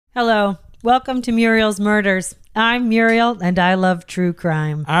Hello. Welcome to Muriel's Murders. I'm Muriel, and I love true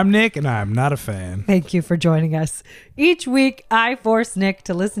crime. I'm Nick, and I'm not a fan. Thank you for joining us. Each week, I force Nick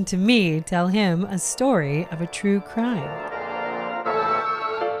to listen to me tell him a story of a true crime.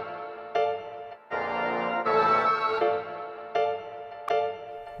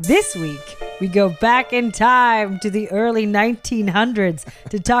 This week, we go back in time to the early 1900s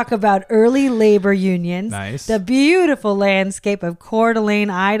to talk about early labor unions, Nice. the beautiful landscape of Coeur d'Alene,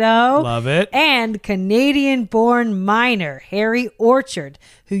 Idaho. Love it. And Canadian-born miner Harry Orchard,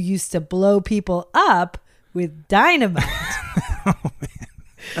 who used to blow people up with dynamite.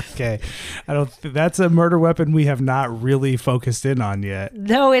 Okay. That's a murder weapon we have not really focused in on yet.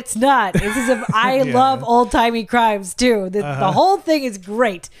 No, it's not. This is I Yeah. love old-timey crimes, too. The whole thing is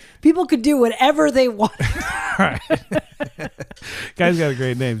great. People could do whatever they want. Right. Guy's got a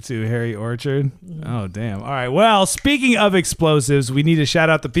great name too, Harry Orchard. Oh, damn. All right. Well, speaking of explosives, we need to shout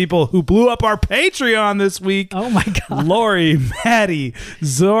out the people who blew up our Patreon this week. Oh, my God. Lori, Maddie,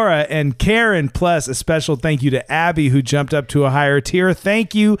 Zora, and Karen. Plus, a special thank you to Abby, who jumped up to a higher tier.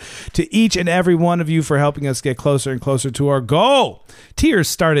 Thank you to each and every one of you for helping us get closer and closer to our goal. Tiers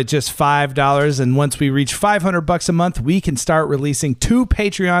start at just $5, and once we reach $500 a month, we can start releasing 2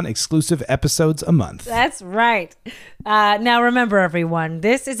 Patreon exclusive episodes a month. That's right. Now remember, everyone,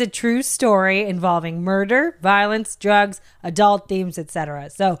 this is a true story involving murder, violence, drugs, adult themes, etc.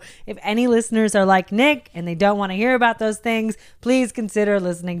 So if any listeners are like Nick and they don't want to hear about those things, please consider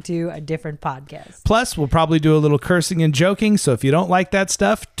listening to a different podcast. Plus, we'll probably do a little cursing and joking, so if you don't like that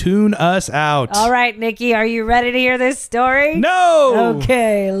stuff, tune us out. All right, Nikki, are you ready to hear this story? No!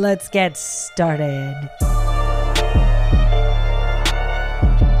 Okay, let's get started.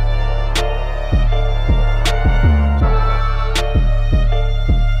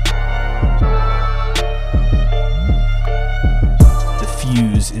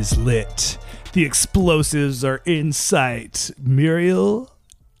 Fuse is lit. The explosives are in sight. Muriel,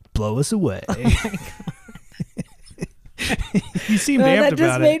 blow us away. You seem amped That about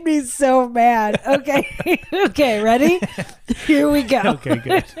just it. made me so mad. Okay. Okay, ready? Here we go. Okay,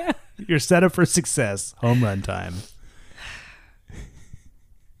 good. You're set up for success. Home run time.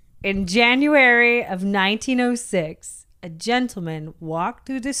 In January of 1906, a gentleman walked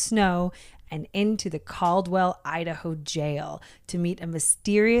through the snow and into the Caldwell, Idaho jail to meet a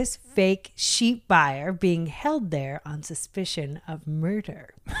mysterious fake sheep buyer being held there on suspicion of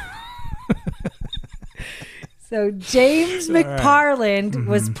murder. So James McParland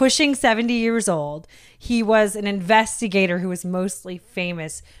was pushing 70 years old. He was an investigator who was mostly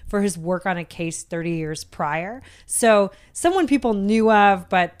famous for his work on a case 30 years prior. So someone people knew of,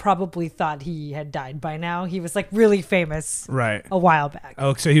 but probably thought he had died by now. He was like really famous Right. a while back.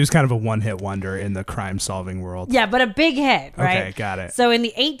 Oh, so he was kind of a one-hit wonder in the crime-solving world. Yeah, but a big hit, right? Okay, got it. So in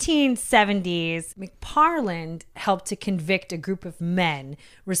the 1870s, McParland helped to convict a group of men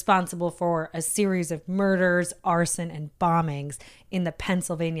responsible for a series of murders, arson, and bombings in the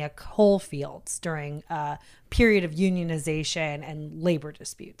Pennsylvania coal fields during a period of unionization and labor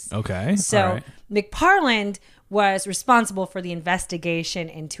disputes. Okay. So all right. McParland was responsible for the investigation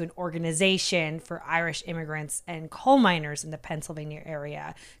into an organization for Irish immigrants and coal miners in the Pennsylvania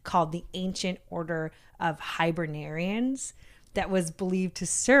area called the Ancient Order of Hibernarians that was believed to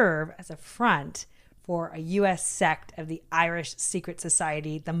serve as a front for a U.S. sect of the Irish secret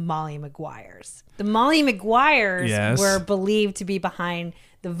society, the Molly Maguires. The Molly Maguires Yes. were believed to be behind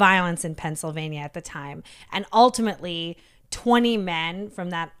the violence in Pennsylvania at the time. And ultimately, 20 men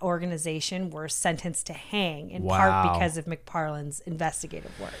from that organization were sentenced to hang, in Wow. part because of McParland's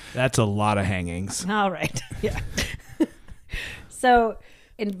investigative work. That's a lot of hangings. All right. Yeah. So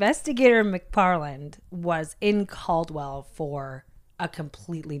investigator McParland was in Caldwell for a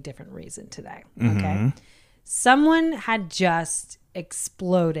completely different reason today. Okay. Someone had just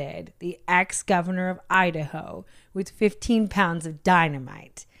exploded the ex-governor of Idaho with 15 pounds of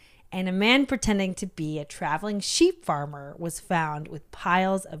dynamite. And a man pretending to be a traveling sheep farmer was found with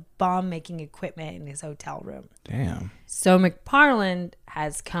piles of bomb-making equipment in his hotel room. Damn. So McParland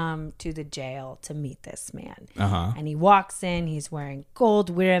has come to the jail to meet this man. Uh-huh. And he walks in, he's wearing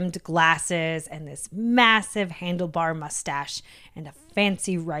gold-rimmed glasses and this massive handlebar mustache and a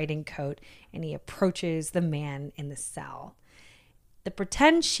fancy riding coat, and he approaches the man in the cell. The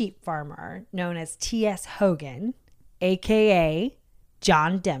pretend sheep farmer, known as T.S. Hogan, a.k.a.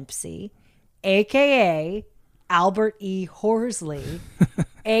 John Dempsey, a.k.a. Albert E. Horsley,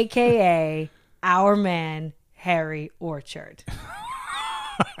 a.k.a. our man, Harry Orchard.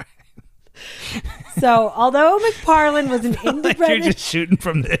 So, although McParland was an Like you're independent, just shooting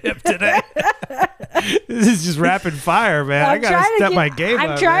from the hip today. This is just rapid fire, man. I gotta trying to step my game up.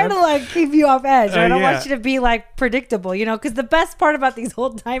 I'm trying man. to like keep you off edge. I don't yeah. want you to be like predictable, because the best part about these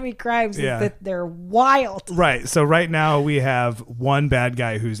old timey crimes Yeah. is that they're wild. Right. So right now we have one bad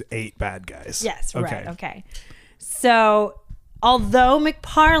guy who's 8 bad guys. Yes, right. Okay. So, although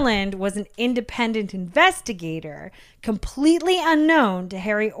McParland was an independent investigator, completely unknown to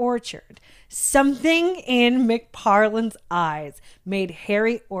Harry Orchard, something in McParland's eyes made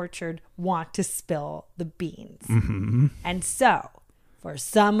Harry Orchard want to spill the beans. Mm-hmm. And so, for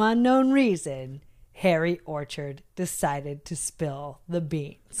some unknown reason, Harry Orchard decided to spill the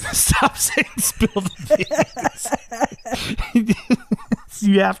beans. Stop saying spill the beans.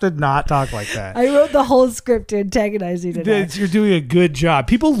 You have to not talk like that. I wrote the whole script to antagonize you today. You're doing a good job.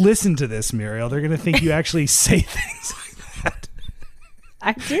 People listen to this, Muriel. They're going to think you actually say things like that.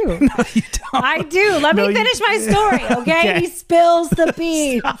 I do. No, you don't. I do. Let me finish my story, okay? He spills the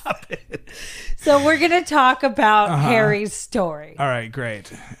beans. Stop it. So we're going to talk about Harry's story. All right,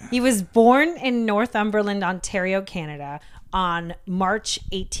 great. He was born in Northumberland, Ontario, Canada on March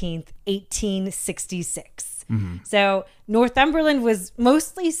 18th, 1866. So Northumberland was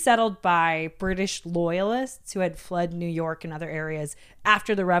mostly settled by British loyalists who had fled New York and other areas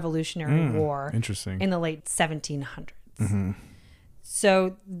after the Revolutionary War Interesting. in the late 1700s.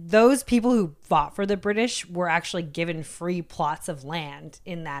 So those people who fought for the British were actually given free plots of land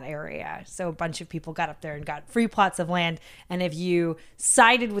in that area. So a bunch of people got up there and got free plots of land. And if you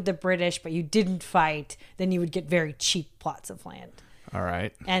sided with the British, but you didn't fight, then you would get very cheap plots of land. All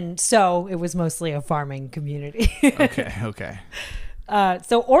right. And so it was mostly a farming community. Okay.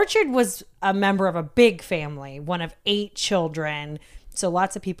 So Orchard was a member of a big family, one of 8 children. So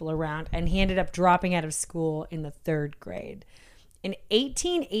lots of people around. And he ended up dropping out of school in the 3rd grade. In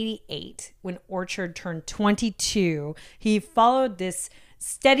 1888, when Orchard turned 22, he followed this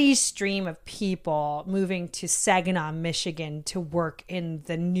steady stream of people moving to Saginaw, Michigan to work in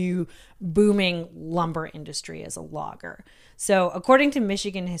the new booming lumber industry as a logger. So according to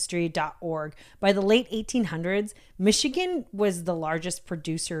MichiganHistory.org, by the late 1800s, Michigan was the largest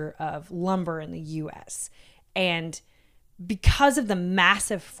producer of lumber in the U.S. And because of the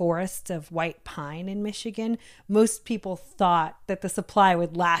massive forests of white pine in Michigan, most people thought that the supply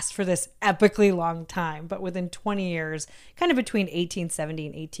would last for this epically long time. But within 20 years, kind of between 1870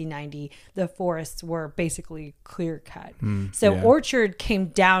 and 1890, the forests were basically clear cut. Orchard came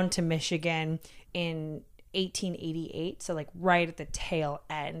down to Michigan in 1888, so like right at the tail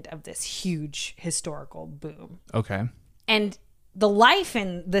end of this huge historical boom. Okay. And the life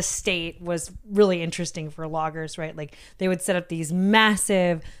in the state was really interesting for loggers, right? Like they would set up these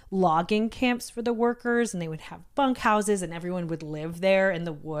massive logging camps for the workers, and they would have bunk houses, and everyone would live there in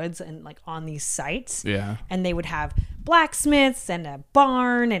the woods and like on these sites. Yeah. And they would have blacksmiths and a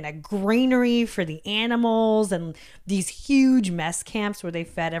barn and a granary for the animals and these huge mess camps where they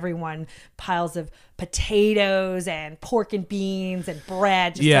fed everyone piles of potatoes and pork and beans and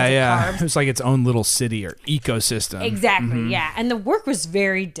bread. Just tons of carbs. It was like its own little city or ecosystem. Exactly, yeah. And the work was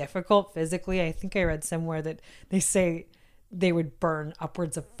very difficult physically. I think I read somewhere that they say they would burn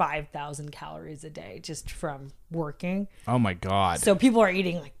upwards of 5,000 calories a day just from working. Oh my God. So people are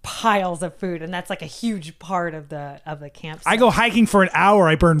eating like piles of food, and that's like a huge part of the campsite. I go hiking for an hour.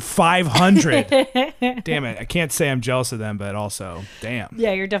 I burn 500. Damn it. I can't say I'm jealous of them, but also, damn.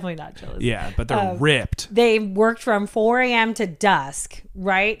 Yeah, you're definitely not jealous. Yeah, but they're ripped. They worked from 4 a.m. to dusk,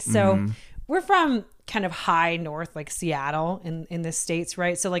 right? So we're from kind of high north, like Seattle in the States,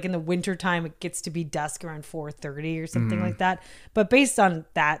 right? So like in the wintertime, it gets to be dusk around 4:30 or something like that. But based on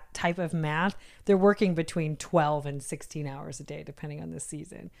that type of math, they're working between 12 and 16 hours a day, depending on the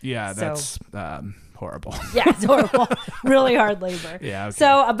season. Yeah, So- that's horrible. Yeah, it's horrible. Really hard labor. Yeah, okay.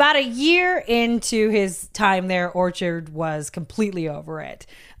 So about a year into his time there, Orchard was completely over it.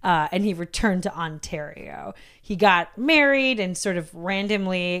 And he returned to Ontario. He got married and sort of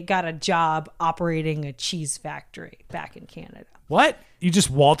randomly got a job operating a cheese factory back in Canada. What? You just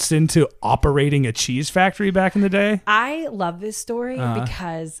waltzed into operating a cheese factory back in the day? I love this story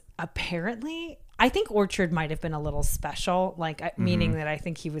because apparently I think Orchard might have been a little special, like meaning that I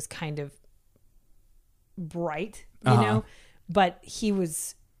think he was kind of bright, you know, but he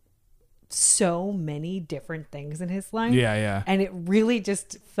was so many different things in his life. Yeah. And it really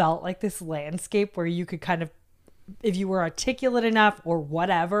just felt like this landscape where you could kind of if you were articulate enough or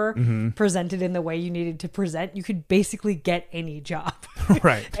whatever, presented in the way you needed to present, you could basically get any job.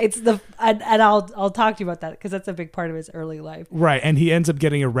 Right. And I'll talk to you about that because that's a big part of his early life. Right. And he ends up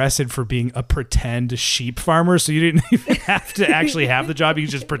getting arrested for being a pretend sheep farmer. So you didn't even have to actually have the job. You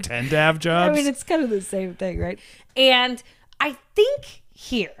just pretend to have jobs. I mean, it's kind of the same thing, right? And I think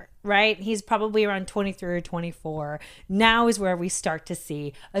here, right, he's probably around 23 or 24. Now is where we start to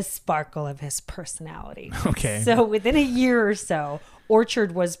see a sparkle of his personality. Okay. So within a year or so,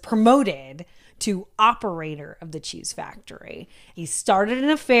 Orchard was promoted to operator of the cheese factory. He started an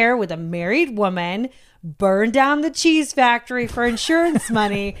affair with a married woman, burned down the cheese factory for insurance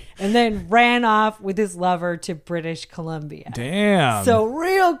money, and then ran off with his lover to British Columbia. Damn. So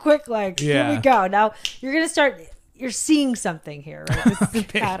real quick, like, here we Yeah. go. Now you're going to start... You're seeing something here, right? This is the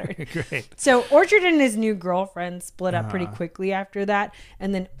pattern. Great. So Orchard and his new girlfriend split up pretty quickly after that.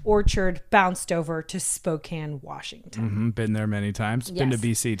 And then Orchard bounced over to Spokane, Washington. Been there many times. Been to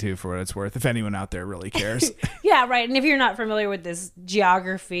Yes. BC too, for what it's worth, if anyone out there really cares. Yeah, right. And if you're not familiar with this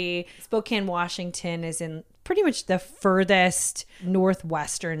geography, Spokane, Washington is in pretty much the furthest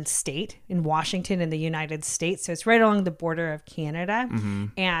northwestern state in Washington in the United States. So it's right along the border of Canada.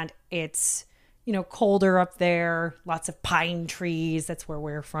 And it's, you know, colder up there, lots of pine trees. That's where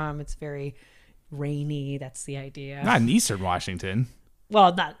we're from. It's very rainy. That's the idea. Not in Eastern Washington.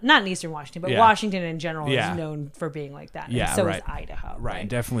 Well, not in Eastern Washington, but Yeah. Washington in general Yeah. is known for being like that. Yeah, and so right. is Idaho. Right.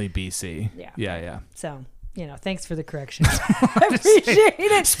 Definitely BC. Yeah. Yeah. So, you know, thanks for the correction. I appreciate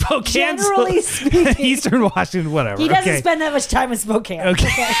it. Spokane. Generally speaking. Eastern Washington, whatever. He doesn't Okay. spend that much time in Spokane.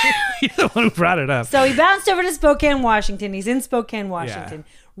 Okay. You're the one who brought it up. So he bounced over to Spokane, Washington. He's in Spokane, Washington.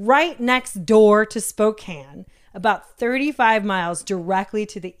 Right next door to Spokane, about 35 miles directly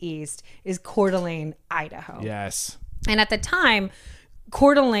to the east, is Coeur d'Alene, Idaho. Yes. And at the time,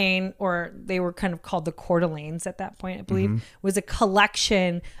 Coeur d'Alene, or they were kind of called the Coeur d'Alenes at that point, I believe, was a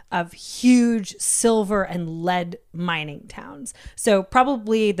collection of huge silver and lead mining towns. So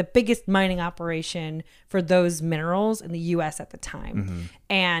probably the biggest mining operation for those minerals in the U.S. at the time.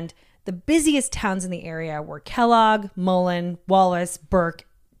 And the busiest towns in the area were Kellogg, Mullen, Wallace, Burke,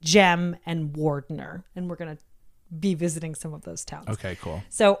 Gem, and Wardner. And we're going to be visiting some of those towns. Okay, cool.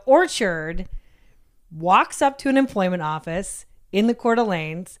 So Orchard walks up to an employment office in the Coeur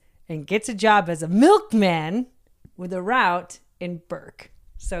d'Alenes and gets a job as a milkman with a route in Burke.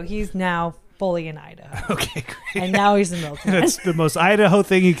 So he's now fully in Idaho. Okay, great. And now he's a milkman. That's the most Idaho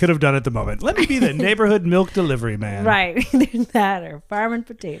thing he could have done at the moment. Let me be the neighborhood milk delivery man. Right. There's that, or farming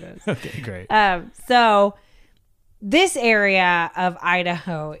potatoes. Okay, great. So this area of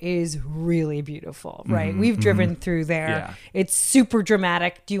Idaho is really beautiful, right? We've driven through there. Yeah. It's super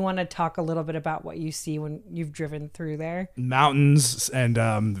dramatic. Do you want to talk a little bit about what you see when you've driven through there? Mountains and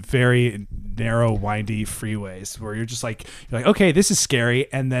very narrow, windy freeways where you're like, okay, this is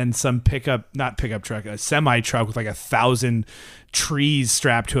scary. And then some not pickup truck, a semi truck with like 1,000 trees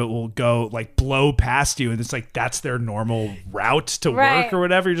strapped to it will go like blow past you. And it's like, that's their normal route to Right. work or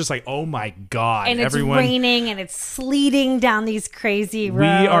whatever. You're just like, oh my God. And everyone. it's raining and it's sleeting down these crazy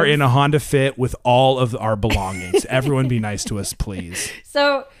roads. We are in a Honda Fit with all of our belongings. Everyone be nice to us, please.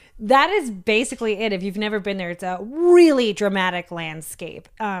 So that is basically it. If you've never been there, it's a really dramatic landscape.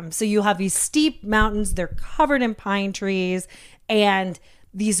 So you'll have these steep mountains. They're covered in pine trees and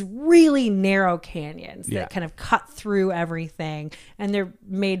these really narrow canyons Yeah. that kind of cut through everything. And they're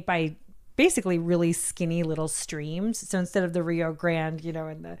made by basically really skinny little streams. So instead of the Rio Grande, you know,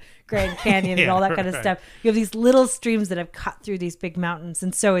 and the Grand Canyon and Yeah, all that kind of right. stuff, you have these little streams that have cut through these big mountains.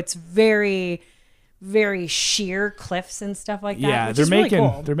 And so it's very, very sheer cliffs and stuff like that. Yeah, which they're is really making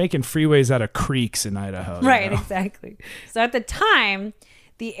cool. they're making freeways out of creeks in Idaho. you Right, know? exactly. So at the time,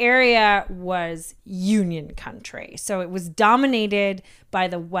 the area was Union country. So it was dominated by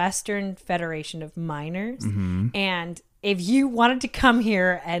the Western Federation of Miners. And if you wanted to come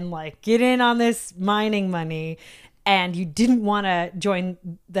here and like get in on this mining money and you didn't want to join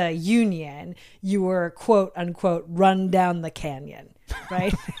the union, you were quote unquote run down the canyon,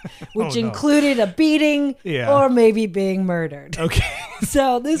 right? Which no. included a beating Yeah. or maybe being murdered. Okay.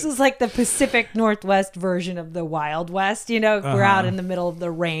 So this is like the Pacific Northwest version of the Wild West. You know, we're out in the middle of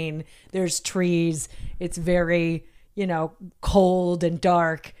the rain. There's trees. It's very, you know, cold and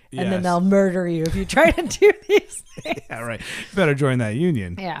dark. And then Yes. they'll murder you if you try to do these things. Yeah, right. You better join that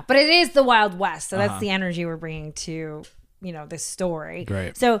union. Yeah, but it is the Wild West. So that's the energy we're bringing to, you know, this story.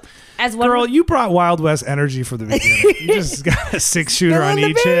 Great. So as one Girl, you brought Wild West energy for the beginning. You just got a 6-shooter on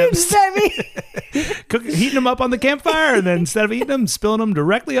Spilling the E-chips, baby. heating them up on the campfire, and then instead of eating them, spilling them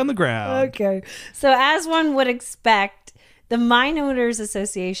directly on the ground. Okay. So as one would expect, The Mine Owners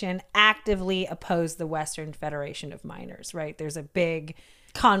Association actively opposed the Western Federation of Miners, right? There's a big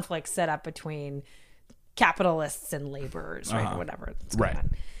conflict set up between capitalists and laborers, right? Or whatever. Right.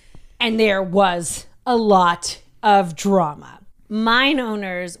 And there was a lot of drama. Mine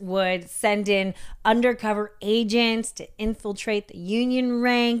owners would send in undercover agents to infiltrate the union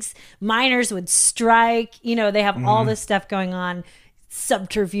ranks. Miners would strike. You know, they have all this stuff going on,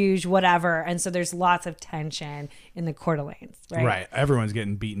 subterfuge, whatever. And so there's lots of tension in the Coeur d'Alenes, right? Right. Everyone's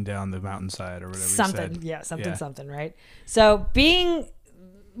getting beaten down the mountainside or whatever Something. you said. Yeah, something, right? So being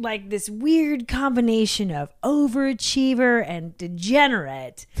like this weird combination of overachiever and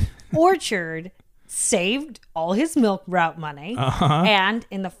degenerate, Orchard saved all his milk route money, and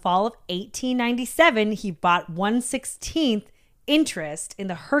in the fall of 1897 he bought 1/16th interest in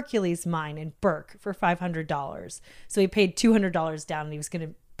the Hercules mine in Burke for $500. So he paid $200 down, and he was going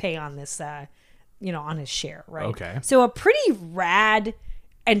to pay on this on his share, right? Okay. So a pretty rad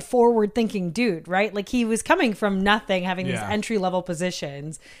and forward-thinking dude, right? Like, he was coming from nothing, having these entry-level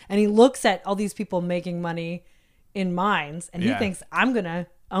positions, and he looks at all these people making money in mines, and he thinks, I'm going to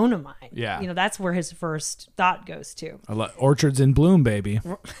own a mine. Yeah. You know, that's where his first thought goes to. Orchards in bloom, baby.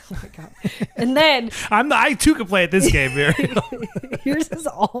 Oh my God. And then I too can play at this game, Ariel. yours is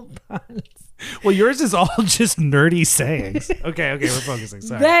all puns. Well, yours is all just nerdy sayings. Okay, we're focusing.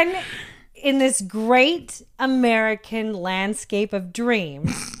 Sorry. Then in this great American landscape of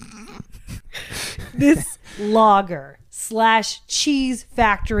dreams, this logger / cheese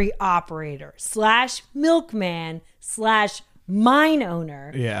factory operator / milkman / mine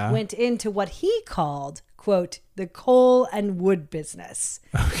owner went into what he called, quote, the coal and wood business.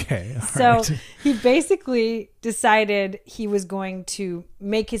 Okay. So he basically decided he was going to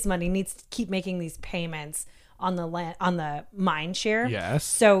make his money, needs to keep making these payments on the land, on the mine share. Yes.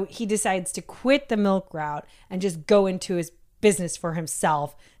 So he decides to quit the milk route and just go into his business for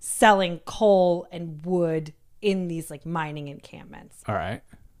himself, selling coal and wood in these like mining encampments. All right.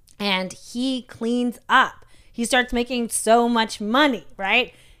 And he cleans up. He starts making so much money,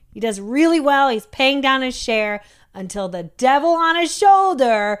 right? He does really well. He's paying down his share until the devil on his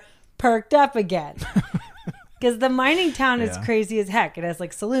shoulder perked up again. Because the mining town is crazy as heck. It has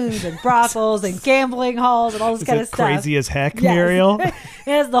like saloons and brothels and gambling halls and all this kind of stuff. Crazy as heck, yes. Muriel? It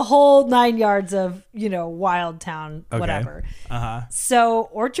has the whole 9 yards of, wild town, whatever. So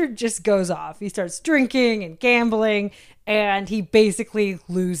Orchard just goes off. He starts drinking and gambling, and he basically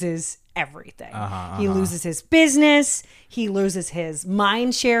loses everything. He loses his business. He loses his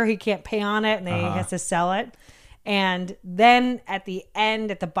mine share. He can't pay on it, and then he has to sell it. And then at the end,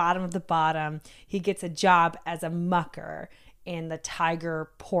 at the bottom of the bottom, he gets a job as a mucker in the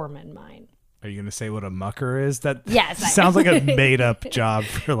Tiger Portman mine. Are you going to say what a mucker is? That yes, sounds like a made up job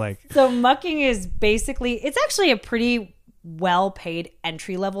for like. So mucking is basically, it's actually a pretty well-paid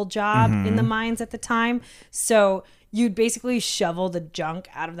entry-level job in the mines at the time. So you'd basically shovel the junk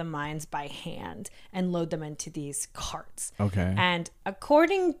out of the mines by hand and load them into these carts. Okay. And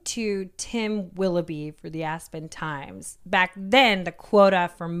according to Tim Willoughby for the Aspen Times, back then the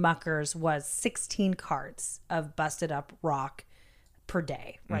quota for muckers was 16 carts of busted up rock per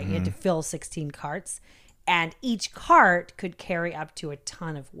day, right? You had to fill 16 carts, and each cart could carry up to a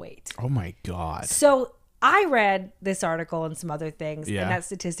ton of weight. Oh my God. So I read this article and some other things, and that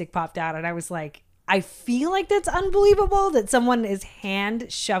statistic popped out, and I was like, I feel like that's unbelievable that someone is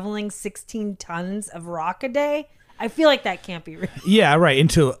hand shoveling 16 tons of rock a day. I feel like that can't be real. Yeah, right.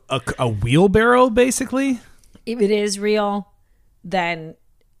 Into a wheelbarrow, basically. If it is real, then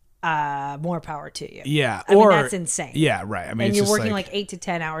more power to you. Yeah. I mean, that's insane. Yeah, right. I mean, and you're working like 8 to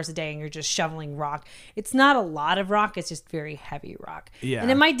 10 hours a day, and you're just shoveling rock. It's not a lot of rock. It's just very heavy rock. Yeah.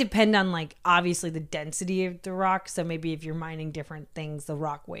 And it might depend on, like, obviously the density of the rock. So maybe if you're mining different things, the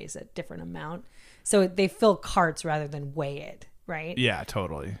rock weighs a different amount. So they fill carts rather than weigh it, right? Yeah,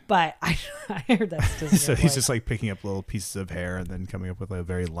 totally. But I heard that's just so he's just like picking up little pieces of hair and then coming up with a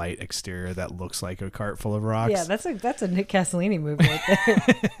very light exterior that looks like a cart full of rocks. Yeah, that's a Nick Castellini movie right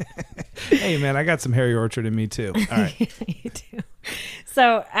there. Hey man, I got some Harry Orchard in me too. All right. You do.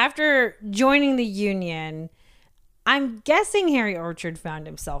 So after joining the union, I'm guessing Harry Orchard found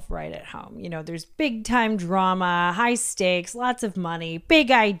himself right at home. You know, there's big time drama, high stakes, lots of money, big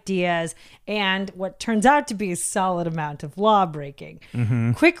ideas, and what turns out to be a solid amount of law breaking.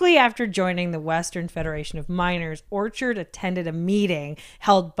 Quickly after joining the Western Federation of Miners, Orchard attended a meeting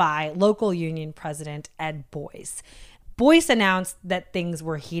held by local union president Ed Boyce. Boyce announced that things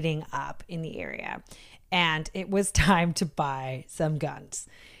were heating up in the area, and it was time to buy some guns.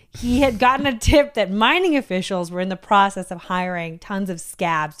 he had gotten a tip that mining officials were in the process of hiring tons of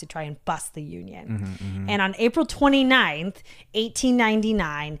scabs to try and bust the union. And on April 29th,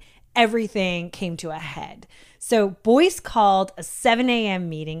 1899, everything came to a head. So Boyce called a 7 a.m.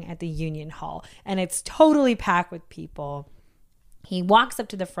 meeting at the Union Hall, and it's totally packed with people. He walks up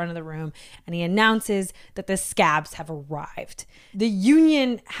to the front of the room and he announces that the scabs have arrived. The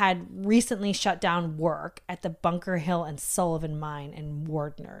union had recently shut down work at the Bunker Hill and Sullivan mine in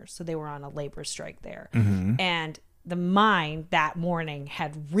Wardner. So they were on a labor strike there. And the mine that morning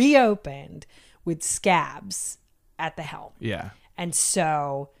had reopened with scabs at the helm. Yeah. And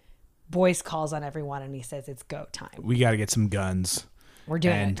so Boyce calls on everyone and he says, it's go time. We got to get some guns. We're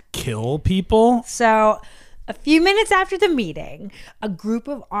doing and it. Kill people. So a few minutes after the meeting, a group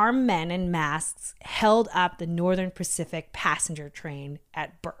of armed men in masks held up the Northern Pacific passenger train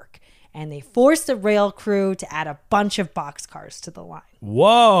at Burke, and they forced the rail crew to add a bunch of boxcars to the line.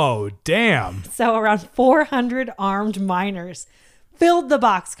 Whoa, damn. So around 400 armed miners filled the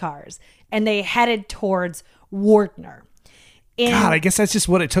boxcars, and they headed towards Wardner. God, I guess that's just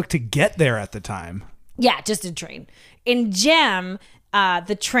what it took to get there at the time. Yeah, just a train. In Gem,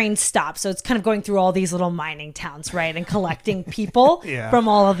 the train stops. So it's kind of going through all these little mining towns, right? And collecting people from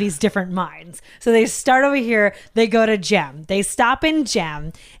all of these different mines. So they start over here. They go to Gem. They stop in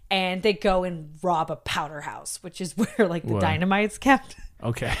Gem and they go and rob a powder house, which is where like the dynamite's kept.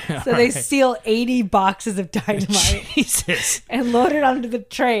 Okay. So they steal 80 boxes of dynamite. Jesus. And load it onto the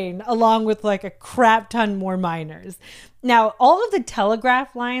train along with like a crap ton more miners. Now, all of the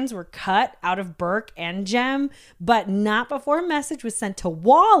telegraph lines were cut out of Burke and Gem, but not before a message was sent to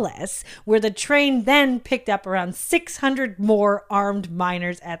Wallace, where the train then picked up around 600 more armed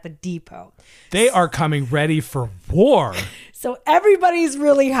miners at the depot. They are coming ready for war. So everybody's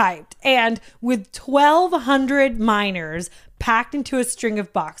really hyped. And with 1,200 miners packed into a string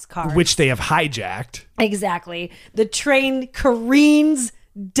of boxcars, Which they have hijacked. exactly, the train careens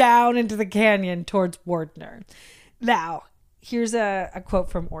down into the canyon towards Wardner. Now, here's a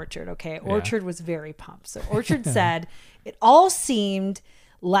quote from Orchard, okay? Orchard was very pumped. So Orchard said, it all seemed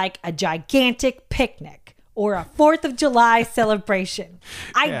like a gigantic picnic or a 4th of July celebration.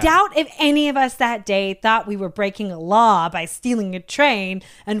 I doubt if any of us that day thought we were breaking a law by stealing a train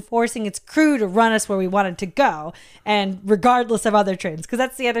and forcing its crew to run us where we wanted to go, and regardless of other trains, because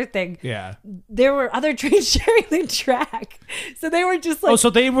that's the other thing. Yeah. There were other trains sharing the track. So they were just like... Oh, so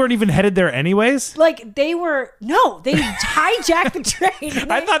they weren't even headed there anyways? Like they hijacked the train.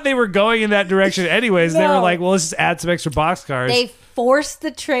 I thought they were going in that direction anyways. They were No. like, well, let's just add some extra boxcars. They forced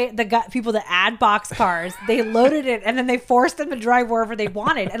people to add boxcars. They loaded it and then they forced them to drive wherever they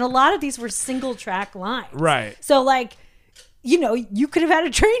wanted. And a lot of these were single track lines. Right. So like, you could have had a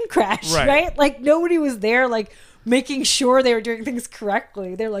train crash, right? Like nobody was there like making sure they were doing things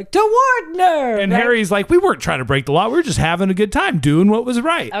correctly. They're like, to Wardner. And right? Harry's like, we weren't trying to break the law. We were just having a good time doing what was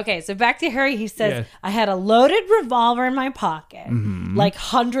right. Okay, so back to Harry. He says, I had a loaded revolver in my pocket, like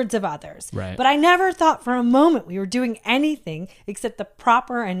hundreds of others. Right. But I never thought for a moment we were doing anything except the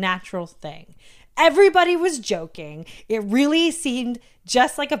proper and natural thing. Everybody was joking. It really seemed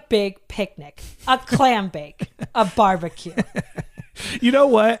just like a big picnic, a clam bake, a barbecue. You know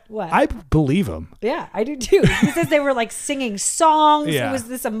what? What? I believe him. Yeah, I do too. He says they were like singing songs. Yeah. It was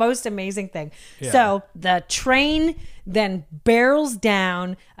this most amazing thing. Yeah. So the train then barrels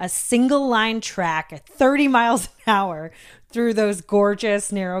down a single line track at 30 miles an hour through those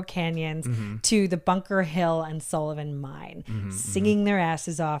gorgeous narrow canyons to the Bunker Hill and Sullivan mine, singing their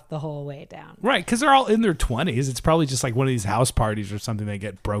asses off the whole way down. Right, because they're all in their 20s. It's probably just like one of these house parties or something. They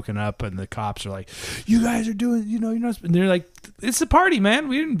get broken up and the cops are like, you guys are doing, you're not. And they're like, it's a party, man.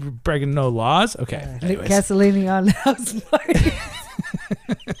 We didn't break no laws. Okay. Anyways. Gasoline on the house party.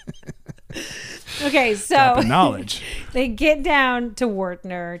 Okay, so Drop of knowledge. they get down to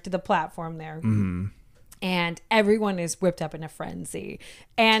Wardner, to the platform there. And everyone is whipped up in a frenzy.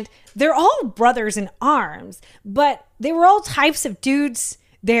 And they're all brothers in arms, but they were all types of dudes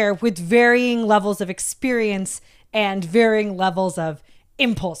there with varying levels of experience and varying levels of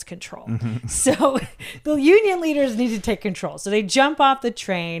impulse control. So the union leaders need to take control. So they jump off the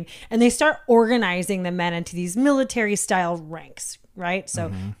train and they start organizing the men into these military style ranks, right?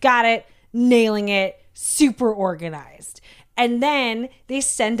 So got it, nailing it, super organized. And then they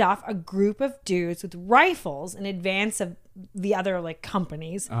send off a group of dudes with rifles in advance of the other like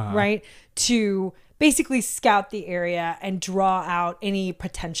companies, right? To basically scout the area and draw out any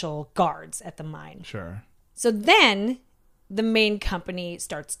potential guards at the mine. Sure. So then the main company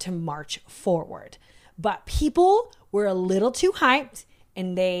starts to march forward. But people were a little too hyped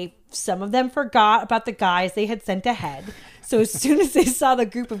and some of them forgot about the guys they had sent ahead. So as soon as they saw the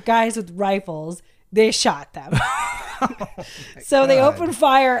group of guys with rifles, they shot them. So they opened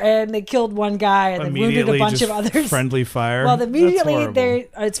fire and they killed one guy and then wounded a bunch of others. Friendly fire. Well, immediately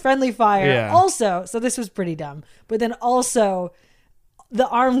it's friendly fire. Yeah. Also, so this was pretty dumb. But then also, the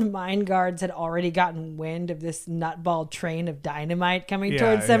armed mine guards had already gotten wind of this nutball train of dynamite coming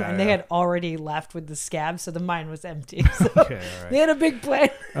towards them, and they had already left with the scabs, so the mine was empty. So they had a big plan.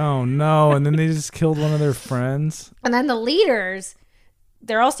 Oh no! And then they just killed one of their friends. And then the leaders,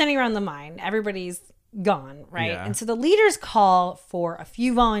 they're all standing around the mine. Everybody's gone, right? Yeah. And so the leaders call for a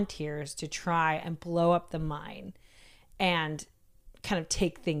few volunteers to try and blow up the mine and kind of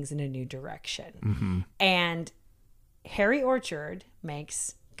take things in a new direction. Mm-hmm. And Harry Orchard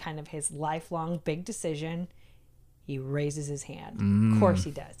makes kind of his lifelong big decision. He raises his hand. Of course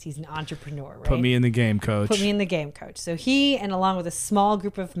he does. He's an entrepreneur, right? Put me in the game, coach. Put me in the game, coach. So he, and along with a small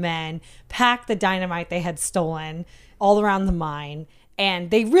group of men, packed the dynamite they had stolen all around the mine,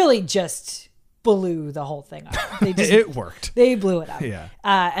 and they really just blew the whole thing up. It worked. They blew it up. Yeah.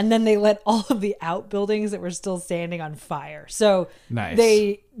 And then they lit all of the outbuildings that were still standing on fire. So Nice.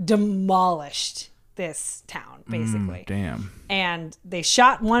 they demolished this town, basically. Damn. And they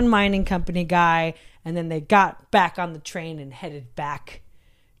shot one mining company guy, and then they got back on the train and headed back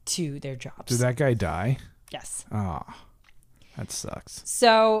to their jobs. Did that guy die? Yes. Oh, that sucks.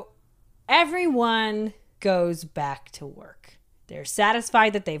 So everyone goes back to work. They're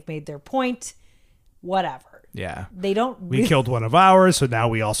satisfied that they've made their point. Whatever. Yeah. They don't. We killed one of ours, so now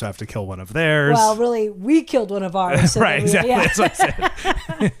we also have to kill one of theirs. Well, really, we killed one of ours. So right, exactly. Yeah. That's what I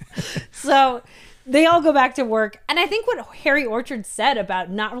said. So they all go back to work. And I think what Harry Orchard said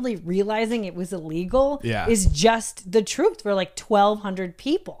about not really realizing it was illegal is just the truth for like 1,200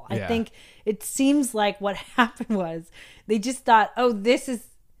 people. I think it seems like what happened was they just thought, oh, this is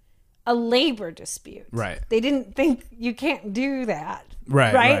a labor dispute. Right. They didn't think you can't do that.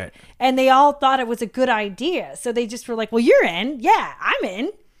 Right. And they all thought it was a good idea. So they just were like, well, you're in. Yeah, I'm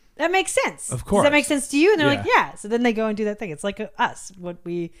in. That makes sense. Of course. Does that make sense to you? And they're Yeah. like, yeah. So then they go and do that thing. It's like us, what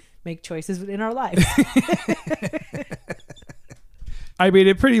we make choices in our lives. I mean,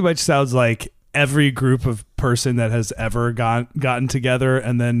 it pretty much sounds like every group of person that has ever gotten together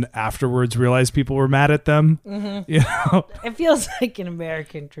and then afterwards realized people were mad at them. Mm-hmm. You know? It feels like an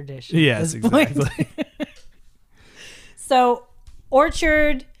American tradition. Yes, at this point. exactly. So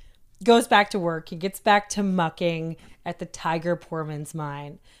Orchard goes back to work. He gets back to mucking at the Tiger Poorman's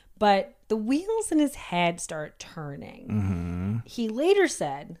mine. But the wheels in his head start turning. Mm-hmm. He later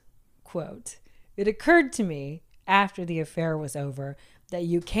said, quote, "It occurred to me after the affair was over that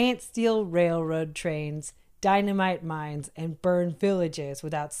you can't steal railroad trains, dynamite mines, and burn villages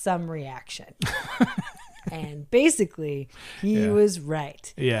without some reaction." And basically, he was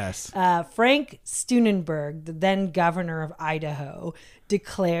right. Yes. Frank Steunenberg, the then governor of Idaho,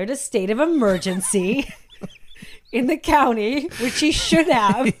 declared a state of emergency in the county, which he should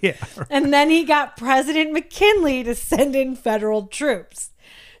have. Yeah, right. And then he got President McKinley to send in federal troops.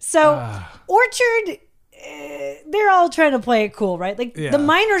 So Orchard, they're all trying to play it cool, right? Like the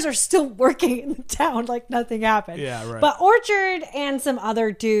miners are still working in the town like nothing happened. Yeah, right. But Orchard and some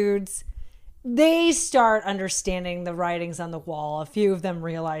other dudes, they start understanding the writings on the wall. A few of them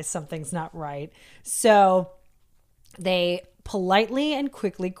realize something's not right. So they politely and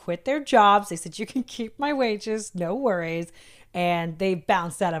quickly quit their jobs. They said, you can keep my wages, no worries. And they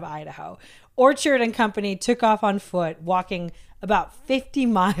bounced out of Idaho. Orchard and company took off on foot, walking about 50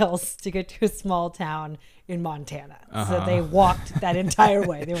 miles to get to a small town in Montana. So they walked that entire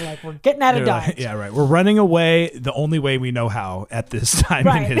way. They were like, we're getting out of Dodge. Like, yeah, right. We're running away the only way we know how at this time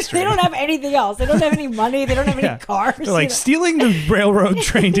in history. They don't have anything else. They don't have any money. They don't have any cars. They're like, stealing the railroad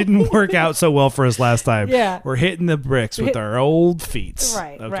train didn't work out so well for us last time. Yeah. We're hitting the bricks with our old feet.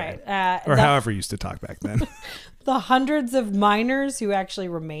 Right. Or however you used to talk back then. The hundreds of miners who actually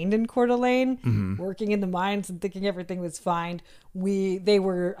remained in Coeur d'Alene, working in the mines and thinking everything was fine, they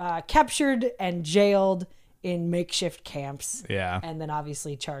were captured and jailed in makeshift camps. Yeah. And then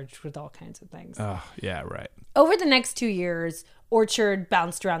obviously charged with all kinds of things. Oh, yeah, right. Over the next 2 years, Orchard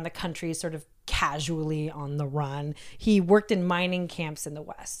bounced around the country sort of casually on the run. He worked in mining camps in the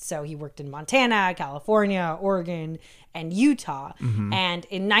West. So he worked in Montana, California, Oregon, and Utah. And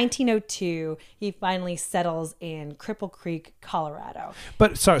in 1902, he finally settles in Cripple Creek, Colorado.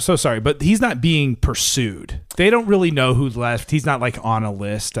 But sorry, but he's not being pursued. They don't really know who's left. He's not like on a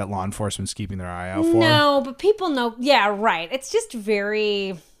list that law enforcement's keeping their eye out for. No, but people know. Yeah, right. It's just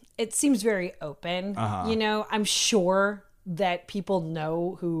it seems very open. You know, I'm sure that people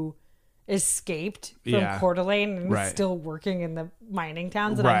know who escaped from Yeah. Coeur d'Alene and Right. is still working in the mining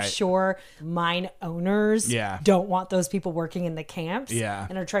towns. And I'm Right. sure mine owners Yeah. don't want those people working in the camps Yeah.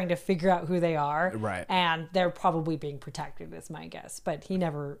 and are trying to figure out who they are. Right. And they're probably being protected, is my guess. But he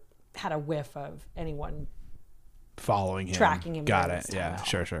never had a whiff of anyone. Following him. Tracking him Got during it. this Yeah. time.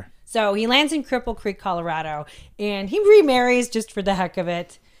 Sure. So he lands in Cripple Creek, Colorado, and he remarries just for the heck of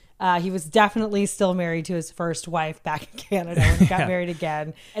it. He was definitely still married to his first wife back in Canada when he got married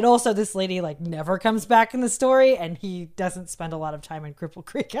again. And also this lady like never comes back in the story, and he doesn't spend a lot of time in Cripple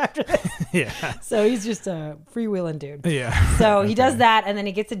Creek after this. Yeah. So he's just a freewheeling dude. Yeah. So he does that, and then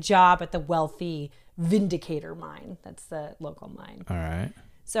he gets a job at the wealthy Vindicator mine. That's the local mine. All right.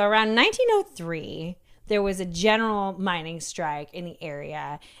 So around 1903, there was a general mining strike in the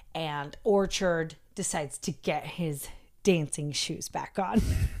area, and Orchard decides to get his dancing shoes back on.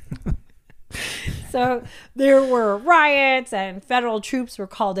 So there were riots, and federal troops were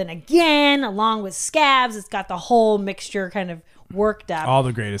called in again, along with scabs. It's got the whole mixture kind of worked up. All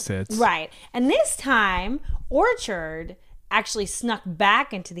the greatest hits. Right. And this time, Orchard actually snuck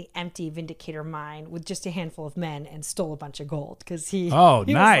back into the empty Vindicator mine with just a handful of men and stole a bunch of gold because he Oh,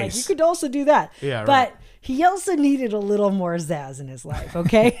 he was nice. like, you could also do that. Yeah, but right. he also needed a little more zazz in his life,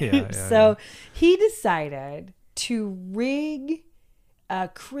 okay? Yeah, So he decided to rig a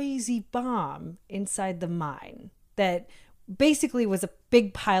crazy bomb inside the mine that basically was a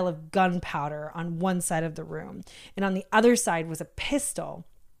big pile of gunpowder on one side of the room, and on the other side was a pistol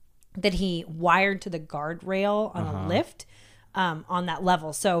that he wired to the guardrail on a lift on that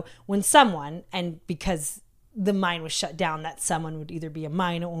level. So when someone, and because the mine was shut down, that someone would either be a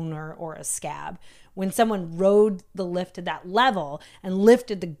mine owner or a scab. When someone rode the lift to that level and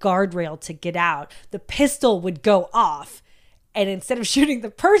lifted the guardrail to get out, the pistol would go off. And instead of shooting the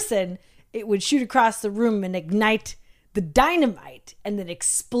person, it would shoot across the room and ignite the dynamite and then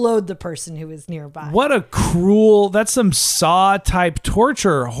explode the person who was nearby. What a cruel, that's some Saw type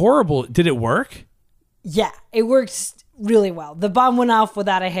torture. Horrible. Did it work? Yeah, it works really well. The bomb went off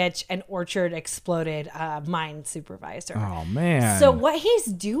without a hitch, and Orchard exploded mine supervisor. Oh, man. So what he's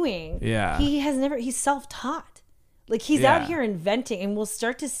doing, Yeah. he's self-taught. Like he's Yeah. out here inventing, and we'll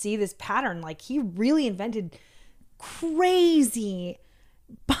start to see this pattern. Like he really invented crazy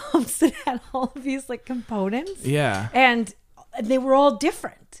bombs that had all of these like components. Yeah. And they were all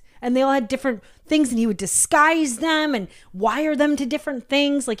different. And they all had different things, and he would disguise them and wire them to different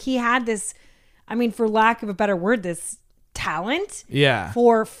things. Like he had this, I mean, for lack of a better word, this talent Yeah.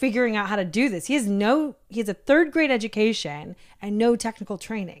 for figuring out how to do this. He has a third grade education and no technical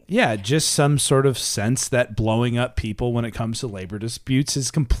training. Yeah, just some sort of sense that blowing up people when it comes to labor disputes is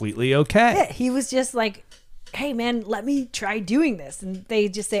completely okay. He was just like, hey man, let me try doing this. And they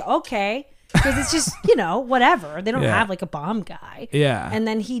just say, okay. Because it's just, whatever. They don't Yeah. have like a bomb guy. Yeah. And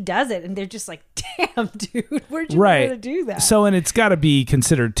then he does it, and they're just like, damn, dude, where'd you Right. know to do that? So, and it's got to be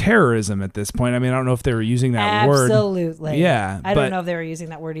considered terrorism at this point. I mean, I don't know if they were using that word. Absolutely. Yeah, I but- don't know if they were using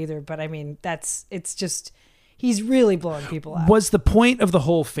that word either, but I mean, it's just, he's really blowing people up. Was the point of the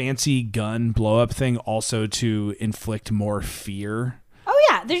whole fancy gun blow up thing also to inflict more fear? Oh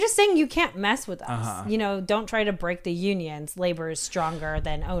yeah, they're just saying you can't mess with us. Uh-huh. Don't try to break the unions. Labor is stronger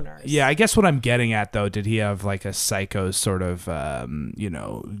than owners. Yeah, I guess what I'm getting at though, did he have like a psycho sort of,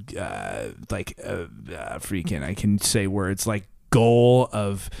 freaking, I can say words like goal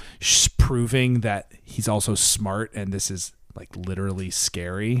of proving that he's also smart and this is like literally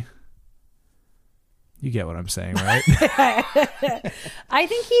scary. You get what I'm saying, right? I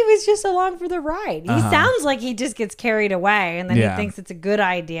think he was just along for the ride. He sounds like he just gets carried away, and then Yeah. he thinks it's a good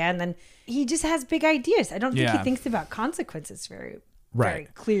idea, and then he just has big ideas. I don't think Yeah. he thinks about consequences very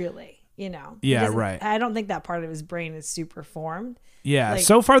Right. clearly. He Yeah, doesn't- right. I don't think that part of his brain is super formed. Yeah. Like-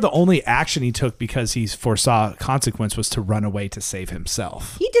 So far, the only action he took because he foresaw consequence was to run away to save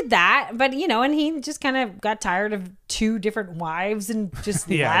himself. He did that, but and he just kind of got tired of 2 different wives and just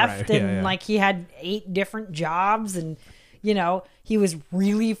Yeah, left. right. And Yeah. like he had 8 different jobs, and he was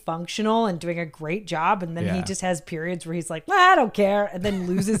really functional and doing a great job. And then he Yeah. just has periods where he's like, I don't care, and then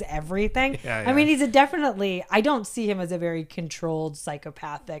loses everything. Yeah, I mean, he's I don't see him as a very controlled,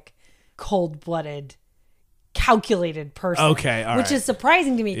 psychopathic, cold-blooded, calculated person. Okay, all which right. is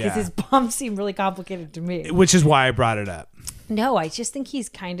surprising to me because Yeah. his bombs seem really complicated to me. Which is why I brought it up. No, I just think he's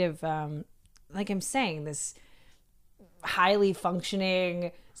kind of, like I'm saying, this highly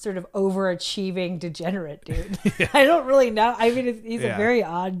functioning, sort of overachieving degenerate dude. I don't really know. I mean, he's Yeah. a very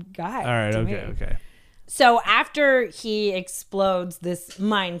odd guy. All right. to Okay. me. Okay. So after he explodes this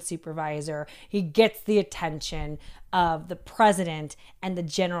mine supervisor, he gets the attention of the president and the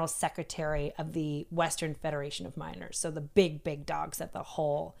general secretary of the Western Federation of Miners. So the big dogs at the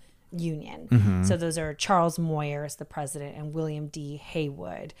whole union. So those are Charles Moyer is the president and William D.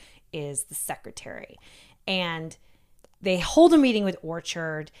 Haywood is the secretary. And they hold a meeting with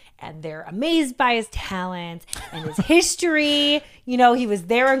Orchard and they're amazed by his talent and his history. You know, he was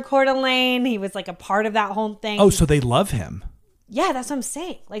there in Coeur d'Alene. He was like a part of that whole thing. Oh, so they love him. Yeah, that's what I'm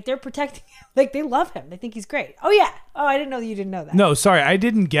saying. Like they're protecting him. Like they love him. They think he's great. Oh, yeah. Oh, I didn't know that you didn't know that. No, sorry. I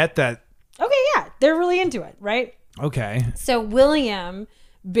didn't get that. Okay, yeah. They're really into it, right? Okay. So William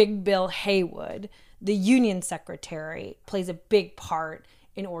Big Bill Haywood, the union secretary, plays a big part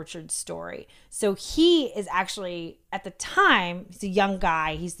in Orchard's story. So he is actually, at the time, he's a young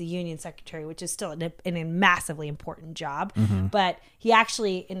guy. He's the union secretary, which is still a massively important job. But he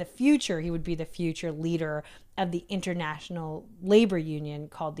actually, in the future, he would be the future leader of the International Labor Union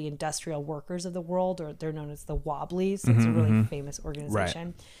called the Industrial Workers of the World, or they're known as the Wobblies. It's a really famous organization.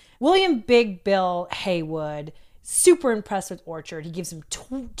 Right. William Big Bill Haywood, super impressed with Orchard. He gives him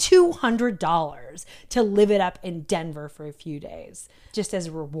 $200 to live it up in Denver for a few days, just as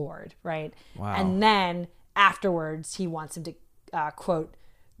a reward, right? Wow. And then afterwards, he wants him to, quote,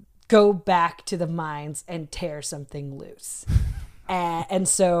 go back to the mines and tear something loose. And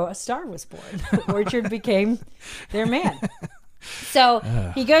so a star was born. Orchard became their man. So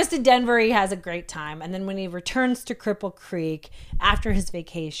he goes to Denver. He has a great time. And then when he returns to Cripple Creek after his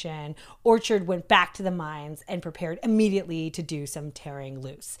vacation, Orchard went back to the mines and prepared immediately to do some tearing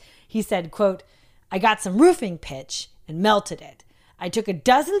loose. He said, quote, I got some roofing pitch and melted it. I took a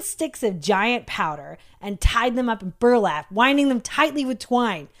dozen sticks of giant powder and tied them up in burlap, winding them tightly with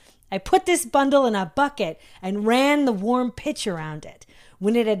twine. I put this bundle in a bucket and ran the warm pitch around it.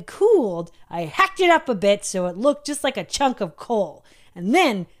 When it had cooled, I hacked it up a bit so it looked just like a chunk of coal. And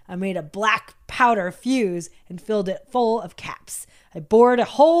then I made a black powder fuse and filled it full of caps. I bored a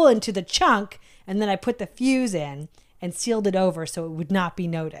hole into the chunk and then I put the fuse in and sealed it over so it would not be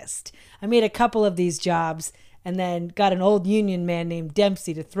noticed. I made a couple of these jobs and then got an old union man named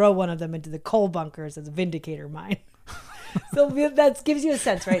Dempsey to throw one of them into the coal bunkers of the Vindicator mine. So that gives you a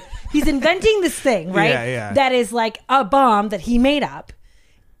sense, right? He's inventing this thing, right? Yeah. That is like a bomb that he made up,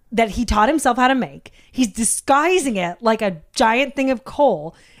 that he taught himself how to make. He's disguising it like a giant thing of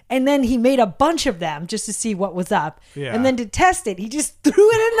coal. And then he made a bunch of them just to see what was up. Yeah. And then to test it, he just threw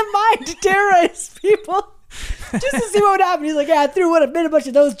it in the mine to terrorize people. Just to see what would happen. He's like, yeah, I made a bunch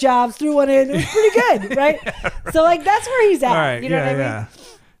of those jobs, threw one in. It was pretty good, right? Right. So like that's where he's at. Right. You know what I mean?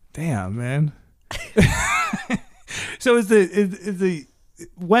 Damn, man. So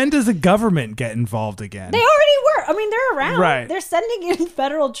when does the government get involved again? They already were. I mean, they're around. Right. They're sending in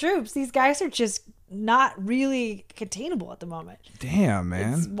federal troops. These guys are just not really containable at the moment. Damn,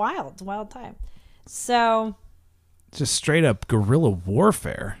 man. It's wild. It's a wild time. So. Just straight up guerrilla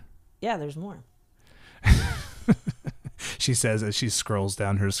warfare. Yeah, there's more. She says as she scrolls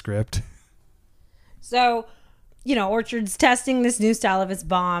down her script. So, Orchard's testing this new style of his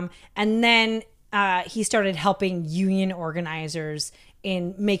bomb, and then he started helping union organizers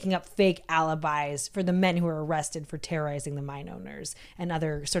in making up fake alibis for the men who were arrested for terrorizing the mine owners and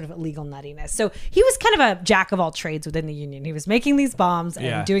other sort of illegal nuttiness. So he was kind of a jack of all trades within the union. He was making these bombs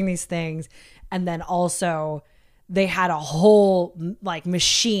and doing these things, and then also they had a whole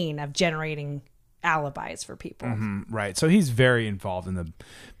machine of generating alibis for people. Mm-hmm, right. So he's very involved in the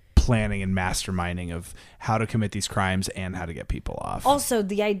planning and masterminding of how to commit these crimes and how to get people off. Also,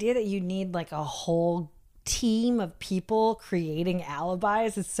 the idea that you need a whole team of people creating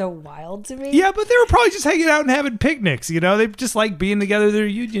alibis is so wild to me. Yeah, but they were probably just hanging out and having picnics, They just like being together. They're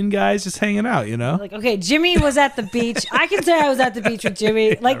union guys just hanging out, Like, okay, Jimmy was at the beach. I can say I was at the beach with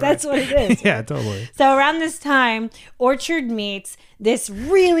Jimmy. That's what it is. Yeah, totally. So around this time, Orchard meets this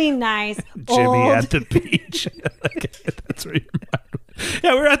really nice Jimmy at the beach. That's where your mind went.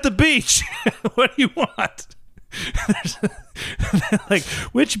 Yeah, we're at the beach. What do you want? Like,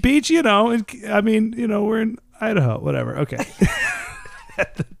 which beach, we're in Idaho, whatever. Okay.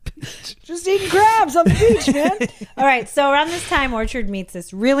 At the beach. Just eating crabs on the beach, man. All right, so around this time, Orchard meets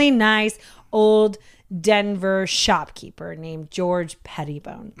this really nice old Denver shopkeeper named George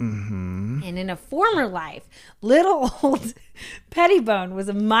Pettibone. Mm-hmm. And in a former life, little old Pettibone was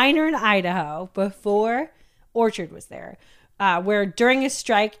a miner in Idaho before Orchard was there. Where during a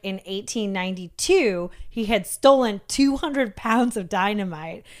strike in 1892, he had stolen 200 pounds of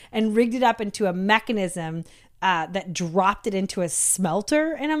dynamite and rigged it up into a mechanism that dropped it into a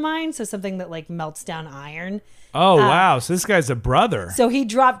smelter in a mine. So something that melts down iron. Oh, wow. So this guy's a brother. So he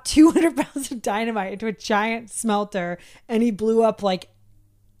dropped 200 pounds of dynamite into a giant smelter and he blew up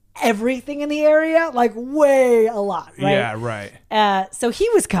everything in the area, like way a lot, right? Yeah, right. So he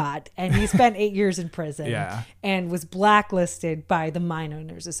was caught and he spent 8 years in prison Yeah. and was blacklisted by the Mine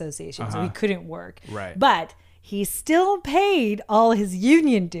Owners Association. So he couldn't work. Right. But he still paid all his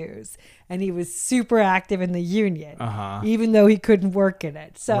union dues and he was super active in the union, even though he couldn't work in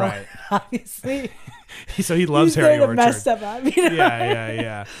it. So Right. obviously, So he loves he's Harry there to Orchard. mess them up. You know?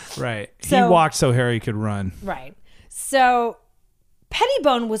 Yeah. Right. He So- walked so Harry could run. Right. So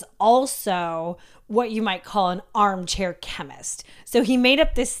Pettibone was also what you might call an armchair chemist. So he made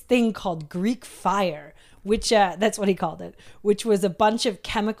up this thing called Greek fire, which that's what he called it, which was a bunch of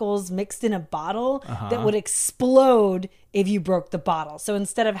chemicals mixed in a bottle that would explode if you broke the bottle. So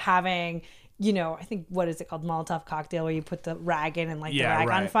instead of having, you know, I think, what is it called? Molotov cocktail, where you put the rag in and light the rag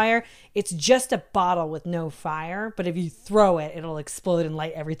on fire. It's just a bottle with no fire. But if you throw it, it'll explode and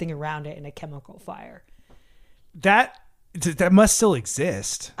light everything around it in a chemical fire. That must still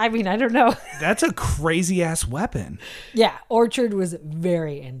exist. I mean, I don't know. That's a crazy ass weapon. Yeah, Orchard was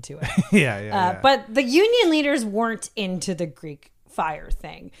very into it. Yeah. But the union leaders weren't into the Greek fire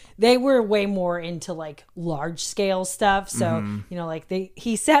thing. They were way more into like large scale stuff. So, you know, like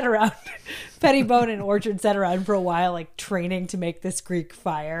he sat around, Pettibone and Orchard sat around for a while, like training to make this Greek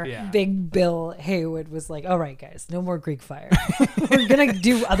fire. Yeah. Big Bill Haywood was like, all right, guys, no more Greek fire. We're going to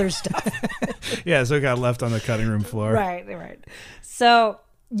do other stuff. Yeah, so it got left on the cutting room floor. Right. So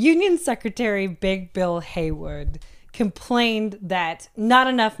Union Secretary Big Bill Haywood complained that not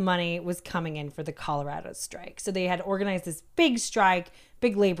enough money was coming in for the Colorado strike. So they had organized this big strike,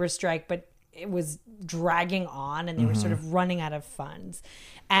 big labor strike, but it was dragging on and they were sort of running out of funds.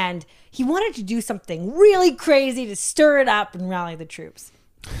 And he wanted to do something really crazy to stir it up and rally the troops.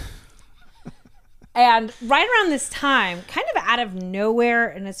 And right around this time, kind of out of nowhere,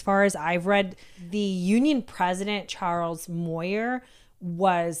 and as far as I've read, the Union president, Charles Moyer,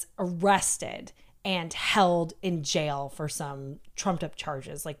 was arrested and held in jail for some trumped up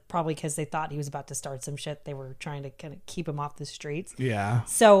charges, like probably because they thought he was about to start some shit. They were trying to kind of keep him off the streets. Yeah.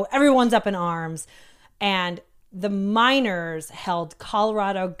 So everyone's up in arms, and the miners held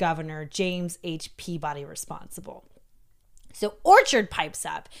Colorado Governor James H. Peabody responsible. So Orchard pipes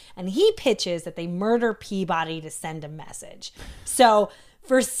up and he pitches that they murder Peabody to send a message. So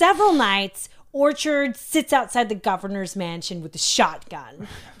for several nights, Orchard sits outside the governor's mansion with a shotgun.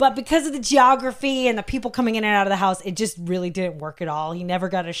 But because of the geography and the people coming in and out of the house, it just really didn't work at all. He never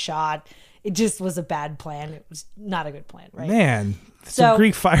got a shot. It just was a bad plan. It was not a good plan, right? Man, So-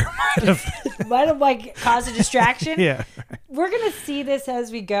 Greek fire might have. Might have caused a distraction. Yeah. We're going to see this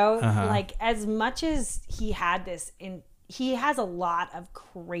as we go. Like, as much as he had this he has a lot of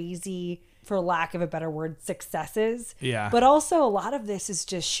crazy, for lack of a better word, successes. Yeah. But also a lot of this is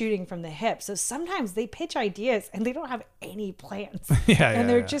just shooting from the hip. So sometimes they pitch ideas and they don't have any plans. And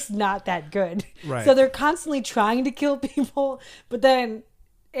they're just not that good. Right. So they're constantly trying to kill people, but then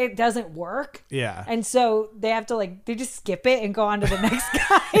it doesn't work. Yeah. And so they have to they just skip it and go on to the next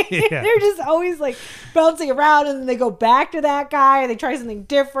guy. Yeah. They're just always bouncing around and then they go back to that guy and they try something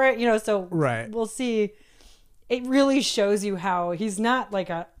different, so Right. we'll see. It really shows you how he's not like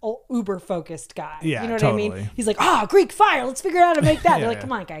a uber focused guy. Yeah, you know what totally. I mean? He's like, Greek fire. Let's figure out how to make that. They're like, Yeah.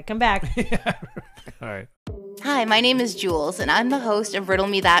 come on, guy, come back. All right. Hi, my name is Jules, and I'm the host of Riddle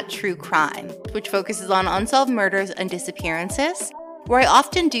Me That True Crime, which focuses on unsolved murders and disappearances, where I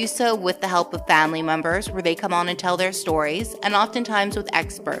often do so with the help of family members, where they come on and tell their stories, and oftentimes with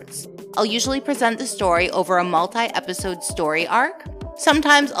experts. I'll usually present the story over a multi-episode story arc.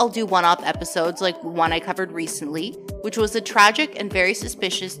 Sometimes I'll do one-off episodes like one I covered recently, which was the tragic and very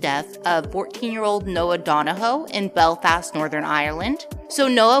suspicious death of 14-year-old Noah Donahoe in Belfast, Northern Ireland. So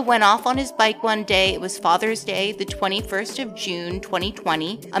Noah went off on his bike one day. It was Father's Day, the 21st of June,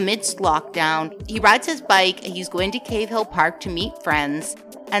 2020, amidst lockdown. He rides his bike and he's going to Cave Hill Park to meet friends,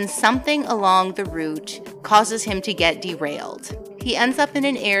 and something along the route causes him to get derailed. He ends up in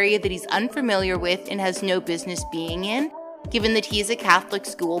an area that he's unfamiliar with and has no business being in, given that he is a Catholic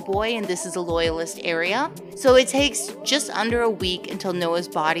schoolboy and this is a loyalist area. So it takes just under a week until Noah's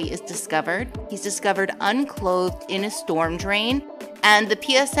body is discovered. He's discovered unclothed in a storm drain, and the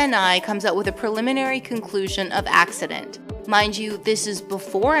PSNI comes out with a preliminary conclusion of accident. Mind you, this is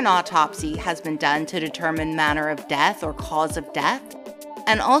before an autopsy has been done to determine manner of death or cause of death,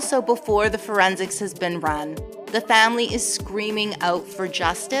 and also before the forensics has been run. The family is screaming out for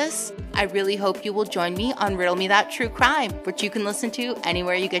justice. I really hope you will join me on Riddle Me That True Crime, which you can listen to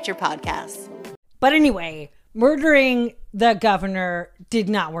anywhere you get your podcasts. But anyway, murdering the governor did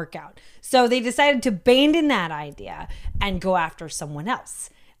not work out. So they decided to abandon that idea and go after someone else.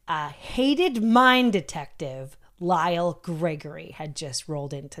 A hated mine detective, Lyle Gregory had just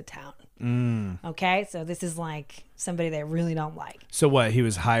rolled into town. Okay, so this is like somebody they really don't like. So what? He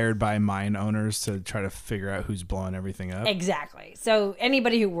was hired by mine owners to try to figure out who's blowing everything up? Exactly. So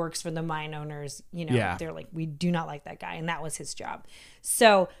anybody who works for the mine owners, Yeah. they're like, we do not like that guy. And that was his job.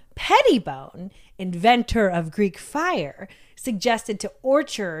 So Pettibone, inventor of Greek fire, suggested to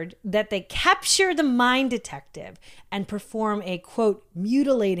Orchard that they capture the mine detective and perform a, quote,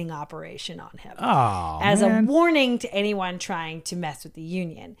 mutilating operation on him as a warning to anyone trying to mess with the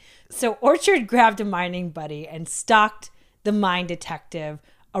Union. So Orchard grabbed a mining buddy and stalked the mine detective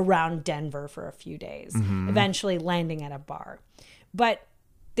around Denver for a few days, eventually landing at a bar. But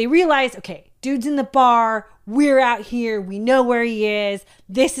they realized, okay, dude's in the bar, we're out here, we know where he is,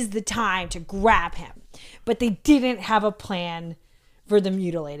 this is the time to grab him. But they didn't have a plan for the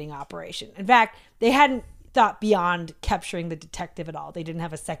mutilating operation. In fact, they hadn't thought beyond capturing the detective at all. They didn't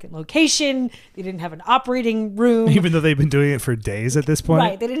have a second location. They didn't have an operating room. Even though they've been doing it for days at this point?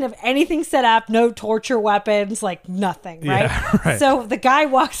 Right. They didn't have anything set up, no torture weapons, like nothing, right? Yeah, right. So the guy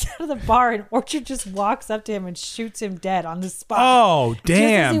walks out of the bar and Orchard just walks up to him and shoots him dead on the spot. Oh, Just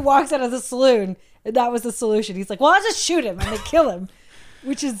as he damn. walks out of the saloon, that was the solution. He's like, well, I'll just shoot him, and they kill him,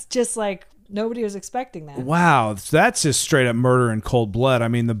 which is just like, nobody was expecting that. Wow, that's just straight up murder in cold blood. I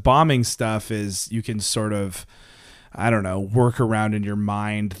mean, the bombing stuff is you can sort of, I don't know, work around in your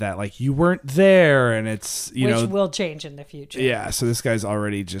mind that like you weren't there, and it's Which will change in the future. Yeah, so this guy's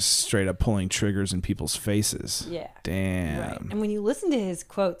already just straight up pulling triggers in people's faces. Yeah. Damn. Right. And when you listen to his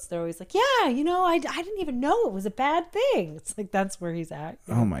quotes, they're always like, yeah, I didn't even know it was a bad thing. It's like, that's where he's at.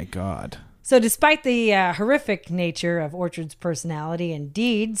 Oh my God. So despite the horrific nature of Orchard's personality and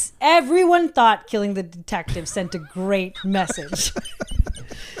deeds, everyone thought killing the detective sent a great message.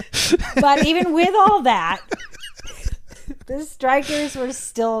 But even with all that, the strikers were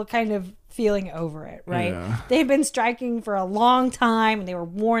still kind of feeling over it, right? Yeah. They'd been striking for a long time and they were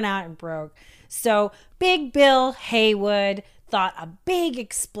worn out and broke. So Big Bill Haywood thought a big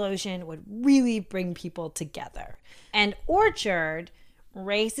explosion would really bring people together. And Orchard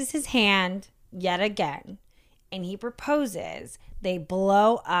raises his hand yet again, and he proposes they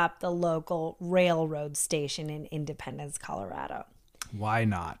blow up the local railroad station in Independence, Colorado. Why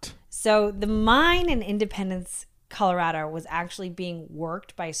not? So the mine in Independence, Colorado was actually being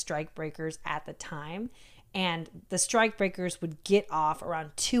worked by strikebreakers at the time, and the strikebreakers would get off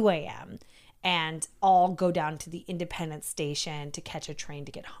around 2 a.m. and all go down to the Independence station to catch a train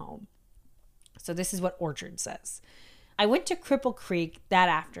to get home. So this is what Orchard says. I went to Cripple Creek that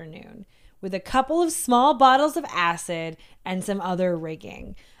afternoon with a couple of small bottles of acid and some other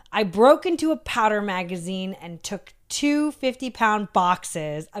rigging. I broke into a powder magazine and took 2 50-pound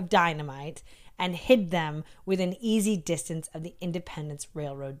boxes of dynamite and hid them within easy distance of the Independence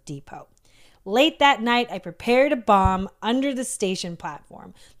Railroad depot. Late that night, I prepared a bomb under the station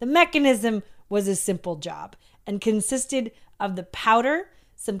platform. The mechanism was a simple job and consisted of the powder,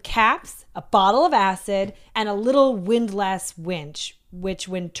 some caps, a bottle of acid, and a little windlass winch, which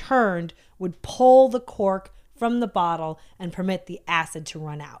when turned would pull the cork from the bottle and permit the acid to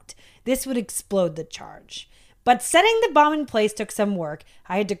run out. This would explode the charge. But setting the bomb in place took some work.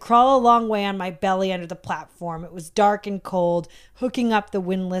 I had to crawl a long way on my belly under the platform. It was dark and cold. Hooking up the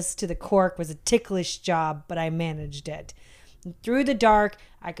windlass to the cork was a ticklish job, but I managed it. Through the dark,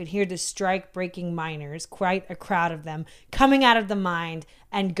 I could hear the strike-breaking miners, quite a crowd of them, coming out of the mine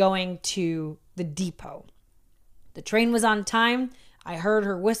and going to the depot. The train was on time. I heard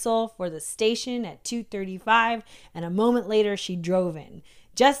her whistle for the station at 2:35, and a moment later she drove in.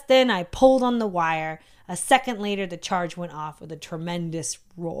 Just then I pulled on the wire. A second later, the charge went off with a tremendous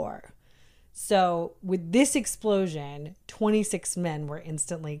roar. So with this explosion, 26 men were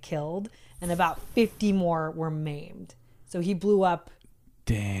instantly killed, and about 50 more were maimed. So he blew up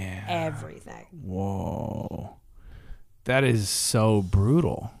everything. Whoa. That is so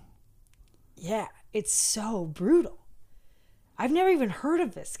brutal. Yeah, it's so brutal. I've never even heard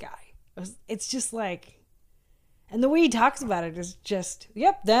of this guy. It's just like, and the way he talks about it is just,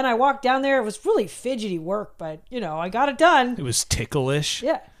 yep, then I walked down there. It was really fidgety work, but, I got it done. It was ticklish.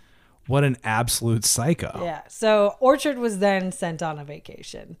 Yeah. What an absolute psycho. Yeah. So Orchard was then sent on a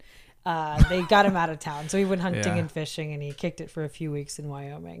vacation. They got him out of town. So he went hunting and fishing, and he kicked it for a few weeks in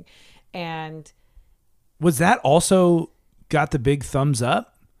Wyoming. And was that also got the big thumbs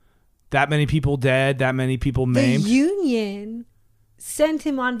up? That many people dead, that many people maimed? The Union sent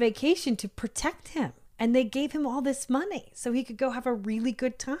him on vacation to protect him. And they gave him all this money so he could go have a really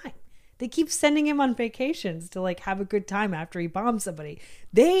good time. They keep sending him on vacations to have a good time after he bombs somebody.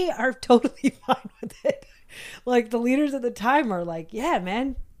 They are totally fine with it. The leaders at the time are like, yeah,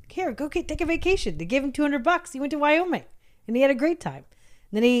 man, here, take a vacation. They gave him $200. He went to Wyoming and he had a great time.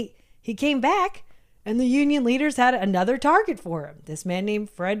 And then he came back and the union leaders had another target for him. This man named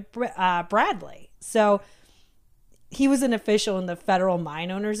Fred Bradley. So he was an official in the Federal Mine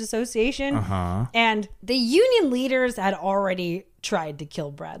Owners Association. And the union leaders had already tried to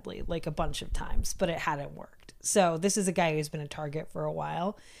kill Bradley like a bunch of times, but it hadn't worked. So this is a guy who's been a target for a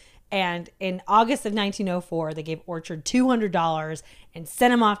while. And in August of 1904, they gave Orchard $200 and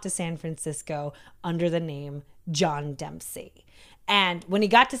sent him off to San Francisco under the name John Dempsey. And when he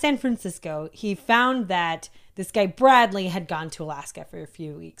got to San Francisco, he found that this guy Bradley had gone to Alaska for a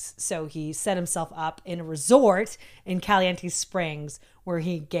few weeks. So he set himself up in a resort in Caliente Springs where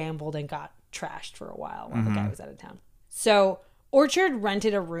he gambled and got trashed for a while the guy was out of town. So Orchard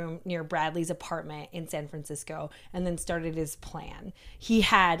rented a room near Bradley's apartment in San Francisco and then started his plan. He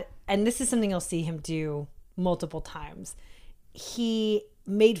had, and this is something you'll see him do multiple times, he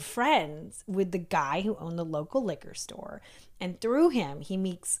made friends with the guy who owned the local liquor store. And through him, he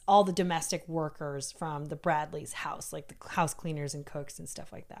meets all the domestic workers from the Bradley's house, like the house cleaners and cooks and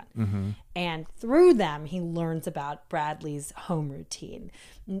stuff like that. And through them, he learns about Bradley's home routine.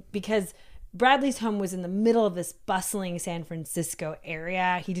 Because Bradley's home was in the middle of this bustling San Francisco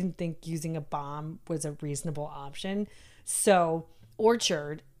area. He didn't think using a bomb was a reasonable option. So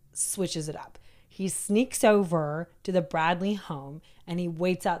Orchard switches it up. He sneaks over to the Bradley home and he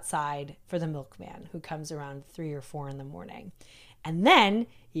waits outside for the milkman who comes around 3 or 4 in the morning. And then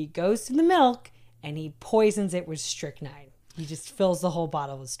he goes to the milk and he poisons it with strychnine. He just fills the whole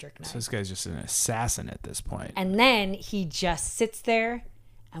bottle with strychnine. So this guy's just an assassin at this point. And then he just sits there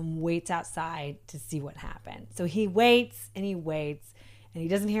and waits outside to see what happened. So he waits and he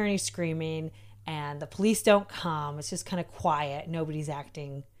doesn't hear any screaming and the police don't come. It's just kind of quiet. Nobody's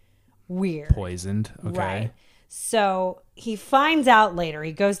acting weird. Poisoned. Okay. Right. So he finds out later,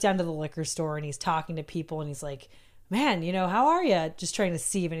 he goes down to the liquor store and he's talking to people and he's like, man, how are you? Just trying to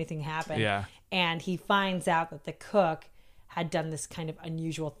see if anything happened. Yeah. And he finds out that the cook had done this kind of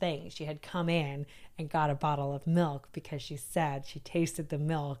unusual thing. She had come in and got a bottle of milk because she said she tasted the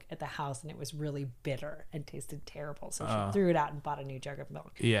milk at the house and it was really bitter and tasted terrible. So she threw it out and bought a new jug of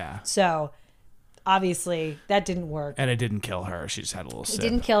milk. Yeah. So obviously that didn't work. And it didn't kill her. She just had a little sip. It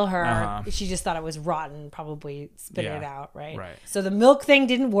didn't kill her. She just thought it was rotten, probably spit it out, right? Right. So the milk thing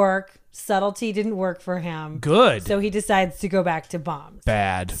didn't work. Subtlety didn't work for him. Good. So he decides to go back to bombs.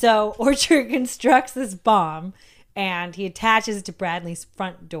 Bad. So Orchard constructs this bomb and he attaches it to Bradley's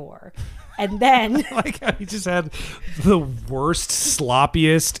front door. And then Like how he just had the worst,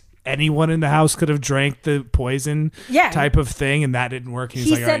 sloppiest anyone in the house could have drank the poison type of thing, and that didn't work. He's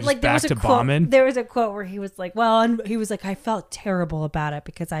he like, said, all right, like, just there back was a to quote. bombing. There was a quote where he was like, I felt terrible about it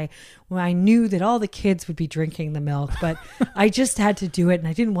because I knew that all the kids would be drinking the milk, but I just had to do it, and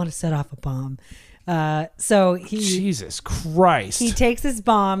I didn't want to set off a bomb. So Jesus Christ. He takes his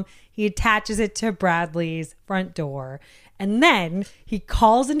bomb, he attaches it to Bradley's front door, and then he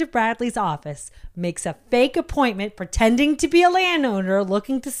calls into Bradley's office, makes a fake appointment pretending to be a landowner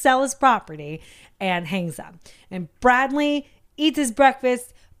looking to sell his property, and hangs up. And Bradley eats his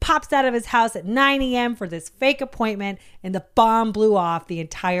breakfast, pops out of his house at 9 a.m. for this fake appointment, and the bomb blew off the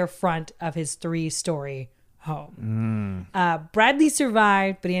entire front of his 3-story home. Bradley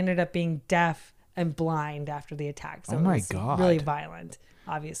survived, but he ended up being deaf and blind after the attack. So Oh my it was God. really violent.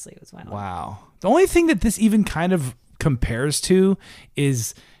 Obviously, it was violent. Wow. The only thing that this even kind of compares to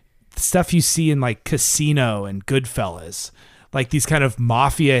is stuff you see in like Casino and Goodfellas, like these kind of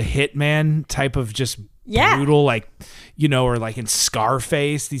mafia hitman type of just brutal, like, or like in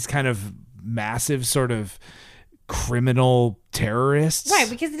Scarface, these kind of massive sort of criminal terrorists. Right,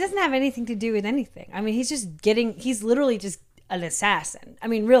 because it doesn't have anything to do with anything. I mean, he's literally just an assassin. I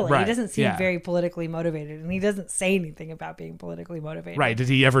mean, really, Right, he doesn't seem yeah. very politically motivated, and he doesn't say anything about being politically motivated. Right. Did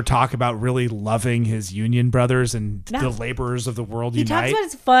he ever talk about really loving his union brothers and No. the laborers of the world He unite? talks about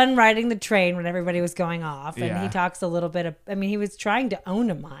his fun riding the train when everybody was going off, and Yeah. he talks a little bit he was trying to own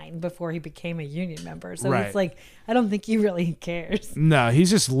a mine before he became a union member. So Right. it's like, I don't think he really cares. No, he's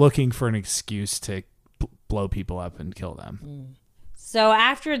just looking for an excuse to blow people up and kill them. So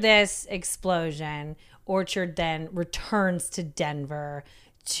after this explosion, Orchard then returns to Denver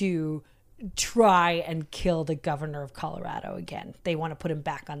to try and kill the governor of Colorado again. They want to put him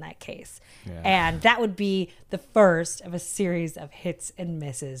back on that case. Yeah. And that would be the first of a series of hits and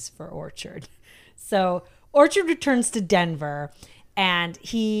misses for Orchard. So Orchard returns to Denver and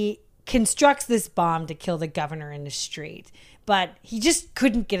he constructs this bomb to kill the governor in the street. But he just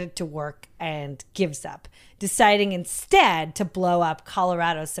couldn't get it to work and gives up, deciding instead to blow up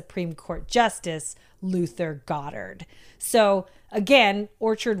Colorado's Supreme Court Justice Luther Goddard. So again,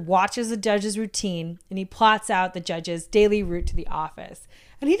 Orchard watches the judge's routine and he plots out the judge's daily route to the office.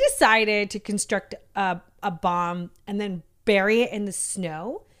 And he decided to construct a bomb and then bury it in the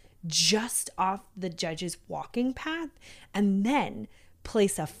snow just off the judge's walking path, and then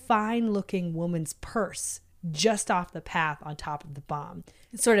place a fine-looking woman's purse just off the path on top of the bomb,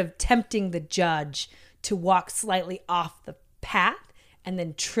 sort of tempting the judge to walk slightly off the path and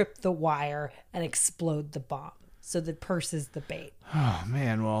then trip the wire and explode the bomb. So the purse is the bait. Oh,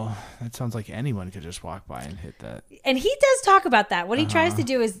 man. Well, that sounds like anyone could just walk by and hit that. And he does talk about that. What he tries to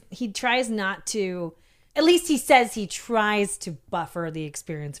do is he tries not to, at least he says he tries to buffer the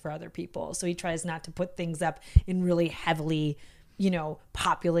experience for other people. So he tries not to put things up in really heavily,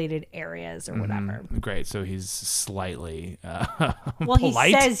 populated areas or whatever. Great. So he's slightly Well,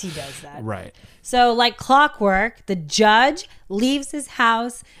 polite. he says he does that. Right. So like clockwork, the judge leaves his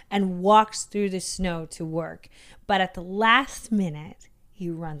house and walks through the snow to work. But at the last minute, he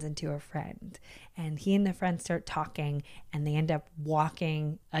runs into a friend. And he and the friend start talking, and they end up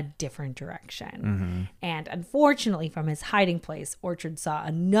walking a different direction. And unfortunately, from his hiding place, Orchard saw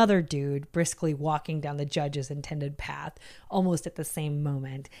another dude briskly walking down the judge's intended path almost at the same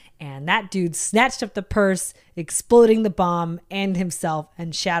moment. And that dude snatched up the purse, exploding the bomb and himself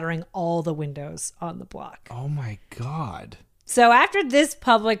and shattering all the windows on the block. Oh, my God. So after this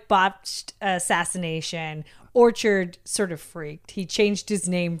public botched assassination, Orchard sort of freaked. He changed his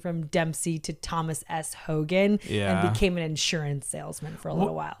name from Dempsey to Thomas S. Hogan and became an insurance salesman for a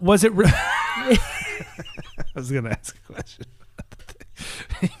little while. Was it? I was going to ask a question.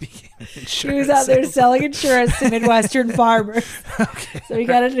 He was out there selling insurance to Midwestern farmers. So he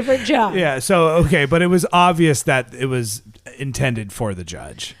got a different job. Yeah. So, okay. But it was obvious that it was intended for the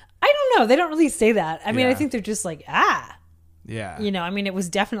judge. I don't know. They don't really say that. I mean, Yeah. I think they're just like, Yeah. it was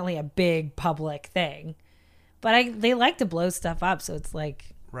definitely a big public thing. But they like to blow stuff up, so it's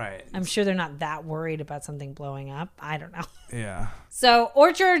like, Right. I'm sure they're not that worried about something blowing up. I don't know. Yeah. So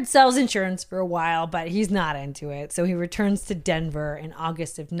Orchard sells insurance for a while, but he's not into it. So he returns to Denver in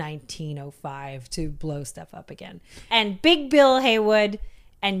August of 1905 to blow stuff up again. And Big Bill Haywood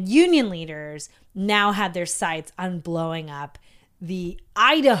and union leaders now had their sights on blowing up the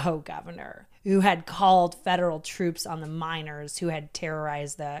Idaho governor, who had called federal troops on the miners who had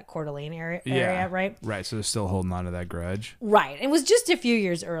terrorized the Coeur d'Alene area, right? Right. So they're still holding on to that grudge. Right. It was just a few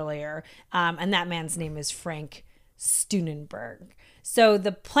years earlier. And that man's name is Frank Steunenberg. So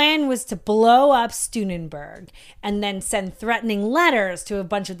the plan was to blow up Steunenberg and then send threatening letters to a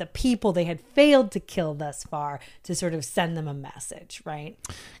bunch of the people they had failed to kill thus far to sort of send them a message, right?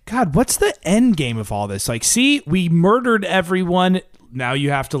 God, what's the end game of all this? Like, see, we murdered everyone. Now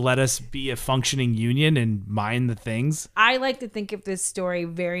you have to let us be a functioning union and mine the things. I like to think of this story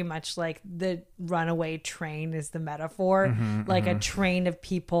very much like the runaway train is the metaphor, a train of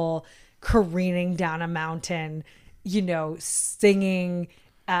people careening down a mountain, singing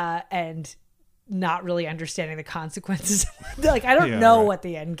and not really understanding the consequences. Like, I don't know what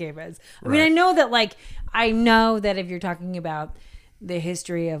the end game is. I mean, I know that if you're talking about the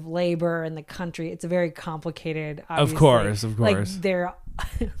history of labor in the country, it's a very complicated, obviously. Of course.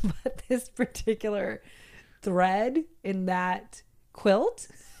 But this particular thread in that quilt,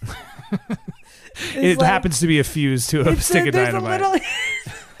 it happens to be a fuse to a stick of dynamite.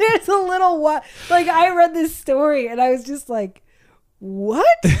 There's a little what? Like, I read this story and I was just like, what?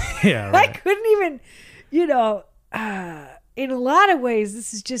 Yeah, right. I couldn't even, in a lot of ways,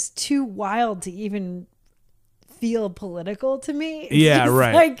 this is just too wild to even feel political to me. It's just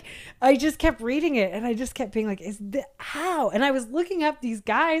right. Like, I just kept reading it and I just kept being like, how? And I was looking up these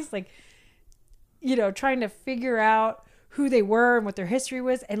guys, like, trying to figure out who they were and what their history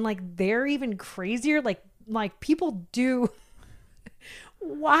was. And like, they're even crazier. Like people do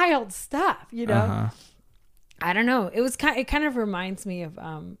wild stuff, I don't know. It kind of reminds me of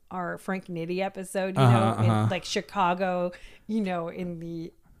our Frank Nitti episode, in like Chicago, in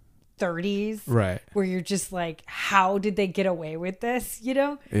the 30s, right? Where you're just like, how did they get away with this?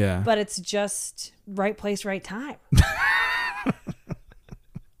 Yeah. But it's just right place, right time.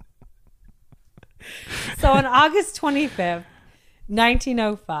 So on August 25th,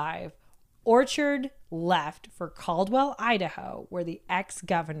 1905, Orchard left for Caldwell, Idaho, where the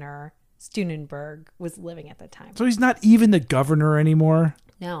ex-governor Steunenberg was living at the time. So he's not even the governor anymore?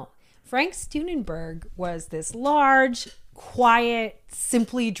 No. Frank Steunenberg was this large, quiet,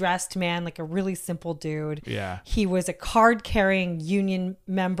 simply dressed man, like a really simple dude. Yeah. He was a card-carrying union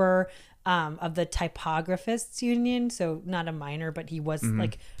member of the typographists union, so not a miner, but he was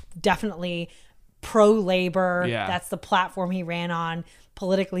like definitely pro-labor. Yeah. That's the platform he ran on.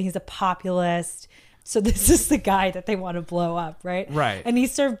 Politically, he's a populist. So this is the guy that they want to blow up, right? Right. And he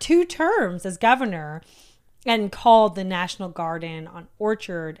served 2 terms as governor and called the National Guard in on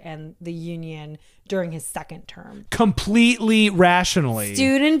Orchard and the Union during his 2nd term. Completely rationally.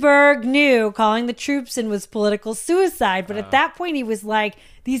 Studenberg knew calling the troops in was political suicide, but at that point he was like,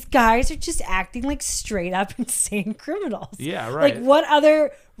 these guys are just acting like straight up insane criminals. Yeah, right. Like, what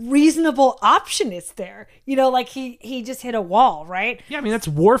other reasonable option is there? You know, like he just hit a wall, right? Yeah, I mean, that's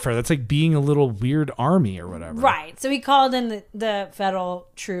warfare. That's like being a little weird army or whatever. Right. So he called in the federal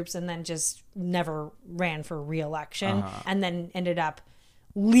troops and then just never ran for re-election and then ended up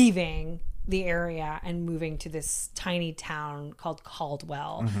leaving the area and moving to this tiny town called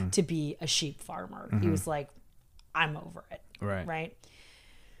Caldwell to be a sheep farmer. He was like, I'm over it. Right. Right.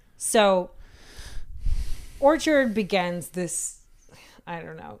 So Orchard begins this, I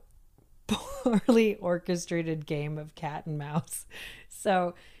don't know, poorly orchestrated game of cat and mouse.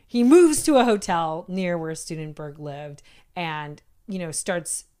 So he moves to a hotel near where Studenberg lived and, you know,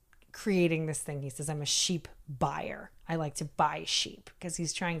 starts creating this thing. He says, I'm a sheep buyer. I like to buy sheep, because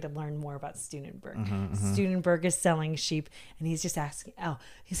he's trying to learn more about Studenberg. Studenberg is selling sheep and he's just asking, oh,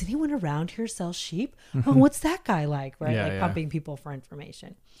 is anyone around here sell sheep? Oh, what's that guy like? Right. Yeah, like yeah. pumping people for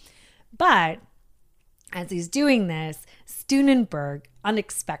information. But as he's doing this, Studenberg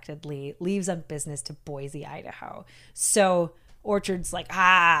unexpectedly leaves on business to Boise, Idaho. So Orchard's like,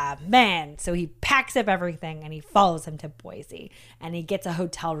 man. So he packs up everything and he follows him to Boise, and he gets a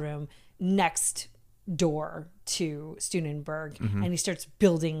hotel room next door to Studenberg, and he starts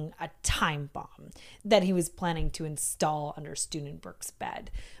building a time bomb that he was planning to install under Studenberg's bed.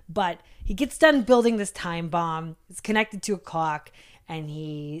 But he gets done building this time bomb. It's connected to a clock, and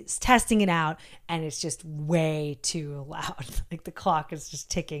he's testing it out, and it's just way too loud. Like the clock is just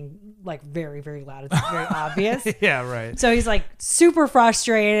ticking like very, very loud. It's very obvious. Yeah, right. So he's like super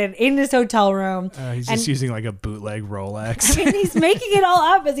frustrated in his hotel room. He's just using like a bootleg Rolex. I mean, he's making it all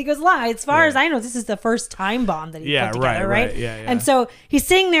up as he goes along. As far as I know, this is the first time bomb that he put together, right? Yeah, yeah. And so he's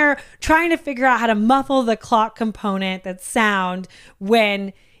sitting there trying to figure out how to muffle the clock component, that sound,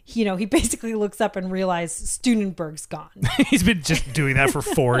 when, you know, he basically looks up and realizes Studenberg's gone. He's been just doing that for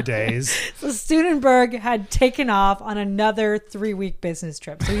 4 days. So Studenberg had taken off on another 3-week business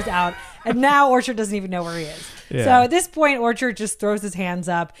trip. So he's out. And now Orchard doesn't even know where he is. Yeah. So at this point, Orchard just throws his hands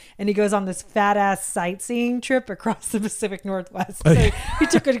up and he goes on this fat ass sightseeing trip across the Pacific Northwest. So he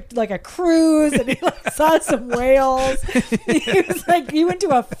took a cruise and he like saw some whales. He was like, he went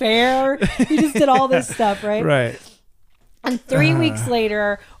to a fair. He just did all this stuff, right? Right. And 3 weeks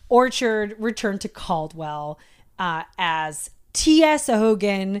later, Orchard returned to Caldwell as T.S.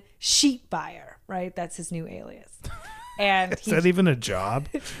 Hogan sheep buyer, right? That's his new alias. And Is that even a job?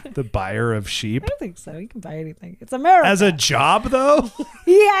 The buyer of sheep? I don't think so. He can buy anything. It's America. As a job, though?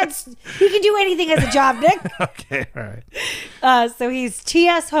 He can do anything as a job, Nick. Okay, all right. So he's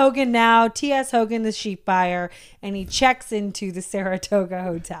T.S. Hogan now, T.S. Hogan, the sheep buyer, and he checks into the Saratoga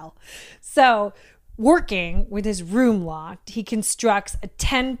Hotel. So working with his room locked, he constructs a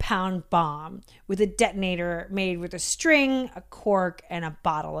 10-pound bomb with a detonator made with a string, a cork, and a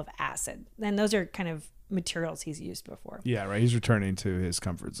bottle of acid. And those are kind of materials he's used before. Yeah, right. He's returning to his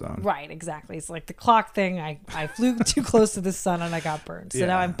comfort zone. Right, exactly. It's like the clock thing. I flew too close to the sun and I got burned. So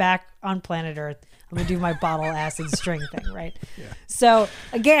now I'm back on planet Earth. I'm going to do my bottle acid string thing, right? Yeah. So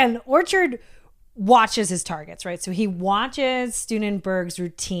again, Orchard watches his targets, right? So he watches Studenberg's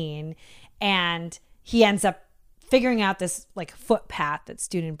routine, and he ends up figuring out this like footpath that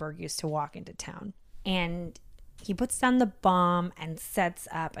Studenberg used to walk into town. And he puts down the bomb and sets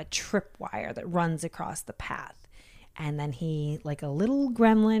up a tripwire that runs across the path. And then he, like a little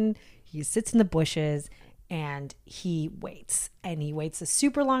gremlin, he sits in the bushes and he waits. And he waits a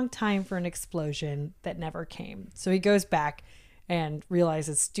super long time for an explosion that never came. So he goes back and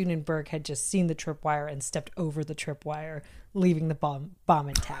realizes Studenberg had just seen the tripwire and stepped over the tripwire, leaving the bomb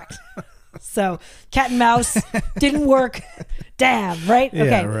intact. So cat and mouse didn't work. Damn, right? Yeah,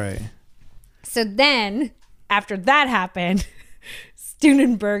 okay. right. So then after that happened,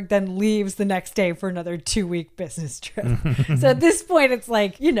 Studenberg then leaves the next day for another 2-week business trip. So at this point, it's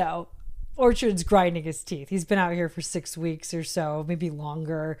like, you know, Orchard's grinding his teeth. He's been out here for 6 weeks or so, maybe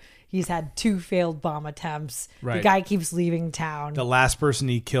longer. He's had 2 failed bomb attempts. Right. The guy keeps leaving town. The last person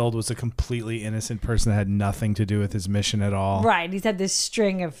he killed was a completely innocent person that had nothing to do with his mission at all. Right. He's had this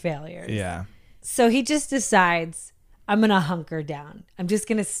string of failures. Yeah. So he just decides, I'm going to hunker down. I'm just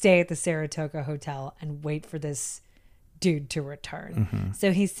going to stay at the Saratoga Hotel and wait for this dude to return.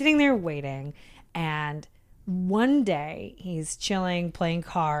 So he's sitting there waiting, and one day he's chilling, playing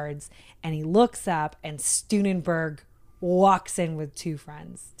cards, and he looks up and Studenberg walks in with 2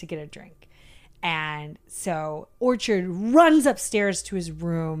 friends to get a drink. And so Orchard runs upstairs to his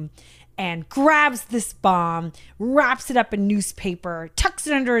room and grabs this bomb, wraps it up in newspaper, tucks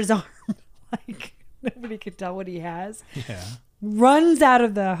it under his arm, like nobody can tell what he has. Yeah. Runs out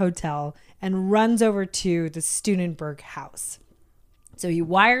of the hotel and runs over to the Steunenberg house. So he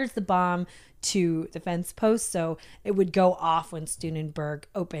wires the bomb to the fence post so it would go off when Steunenberg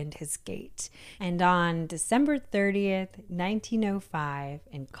opened his gate. And on December 30th, 1905,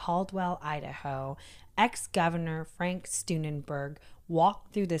 in Caldwell, Idaho, ex-governor Frank Steunenberg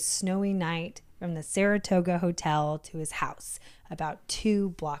walked through the snowy night from the Saratoga Hotel to his house, about 2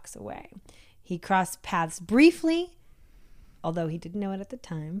 blocks away. He crossed paths briefly, although he didn't know it at the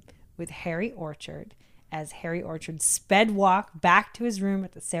time, with Harry Orchard, as Harry Orchard sped walk back to his room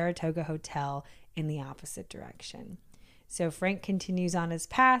at the Saratoga Hotel in the opposite direction. So Frank continues on his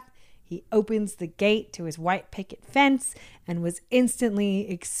path. He opens the gate to his white picket fence and was instantly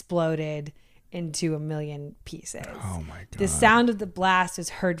exploded into a million pieces. Oh my God. The sound of the blast was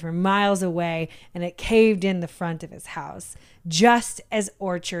heard from miles away, and it caved in the front of his house, just as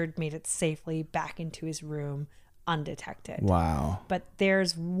Orchard made it safely back into his room undetected. Wow. But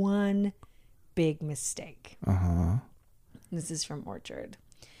there's one big mistake. Uh-huh. This is from Orchard.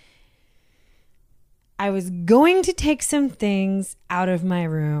 I was going to take some things out of my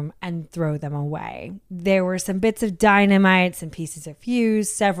room and throw them away. There were some bits of dynamite, some pieces of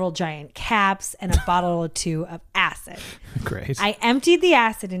fuse, several giant caps, and a bottle or 2 of acid. Great. I emptied the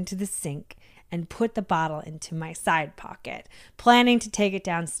acid into the sink and put the bottle into my side pocket, planning to take it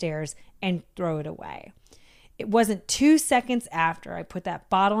downstairs and throw it away. It wasn't 2 seconds after I put that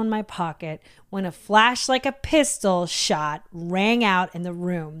bottle in my pocket when a flash like a pistol shot rang out in the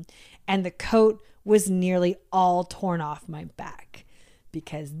room, and the coat was nearly all torn off my back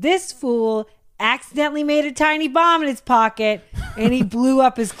because this fool accidentally made a tiny bomb in his pocket and he blew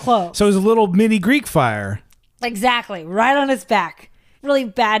up his clothes. So it was a little mini Greek fire. Exactly, right on his back. Really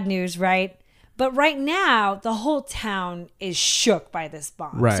bad news, right? But right now, the whole town is shook by this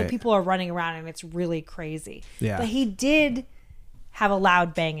bomb. Right. So people are running around and it's really crazy. Yeah. But he did have a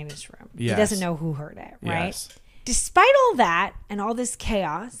loud bang in his room. Yes. He doesn't know who heard it, right? Yes. Despite all that and all this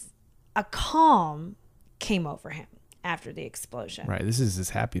chaos, a calm came over him after the explosion. Right. This is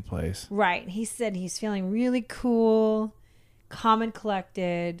his happy place. Right. He said he's feeling really cool, calm and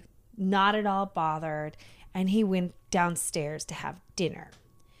collected, not at all bothered, and he went downstairs to have dinner.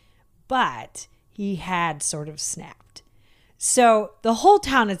 But he had sort of snapped. So the whole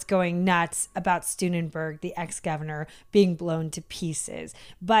town is going nuts about Steunenberg, the ex-governor, being blown to pieces.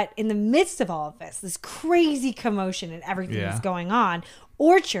 But in the midst of all of this crazy commotion and everything that's going on,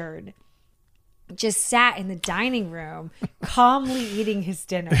 Orchard just sat in the dining room, calmly eating his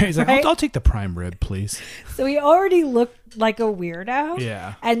dinner. He's like, right? I'll take the prime rib, please. So he already looked like a weirdo.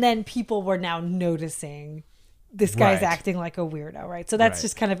 Yeah. And then people were now noticing this guy's Right. acting like a weirdo, right? So that's Right.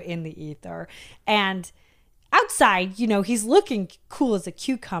 just kind of in the ether. And outside, he's looking cool as a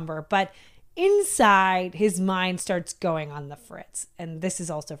cucumber, but inside his mind starts going on the fritz. And this is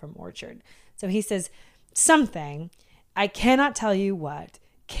also from Orchard. So he says, something, I cannot tell you what,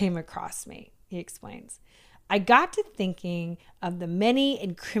 came across me, he explains. I got to thinking of the many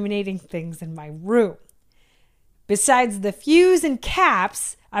incriminating things in my room. Besides the fuse and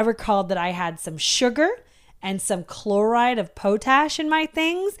caps, I recalled that I had some sugar and some chloride of potash in my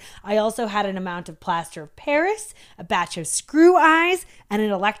things. I also had an amount of plaster of Paris, a batch of screw eyes, and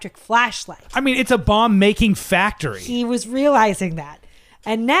an electric flashlight. I mean, it's a bomb-making factory. He was realizing that.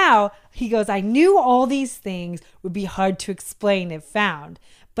 And now he goes, I knew all these things would be hard to explain if found,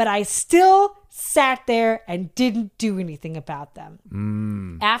 but I still sat there and didn't do anything about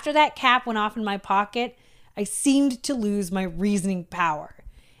them. After that cap went off in my pocket, I seemed to lose my reasoning power,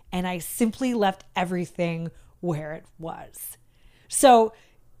 and I simply left everything where it was. So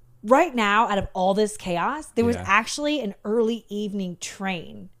right now, out of all this chaos, there was actually an early evening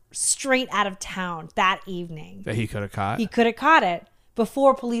train straight out of town that evening. That he could have caught. He could have caught it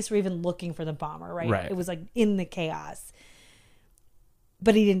before police were even looking for the bomber, right? Right. It was like in the chaos.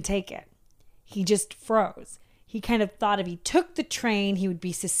 But he didn't take it. He just froze. He kind of thought if he took the train, he would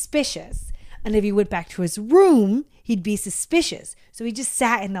be suspicious. And if he went back to his room, he'd be suspicious. So he just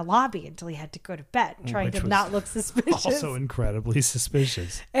sat in the lobby until he had to go to bed, trying Which to was not look suspicious. Also incredibly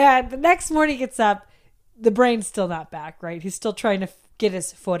suspicious. And the next morning he gets up, the brain's still not back, right? He's still trying to get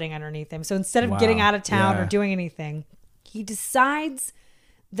his footing underneath him. So instead of getting out of town or doing anything, he decides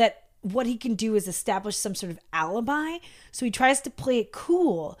that what he can do is establish some sort of alibi. So he tries to play it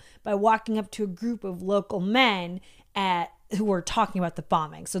cool by walking up to a group of local men who were talking about the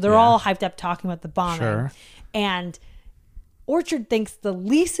bombing. So they're all hyped up talking about the bombing. Sure. And Orchard thinks the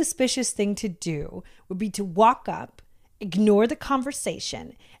least suspicious thing to do would be to walk up, ignore the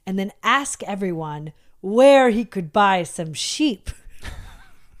conversation, and then ask everyone where he could buy some sheep.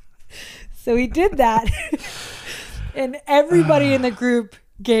 So he did that. And everybody in the group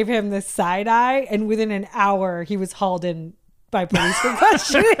gave him the side eye. And within an hour, he was hauled in by police for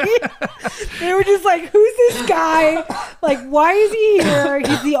questioning. They were just like, who's this guy? Like, why is he here?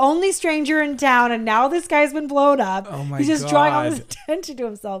 He's the only stranger in town. And now this guy's been blown up. Oh my He's just drawing all this attention to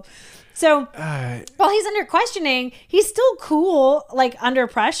himself. So while he's under questioning, he's still cool, like under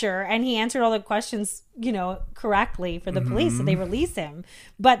pressure, and he answered all the questions, correctly for the police, so they release him.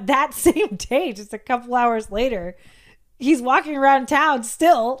 But that same day, just a couple hours later, he's walking around town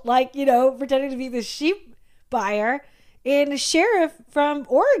still, like, pretending to be the sheep buyer, and a sheriff from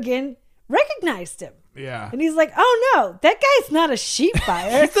Oregon recognized him. Yeah. And he's like, oh no, that guy's not a sheep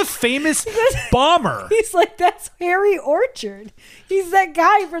buyer. He's the famous bomber. He's like, that's Harry Orchard. He's that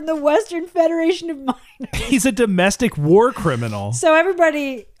guy from the Western Federation of Miners. He's a domestic war criminal. So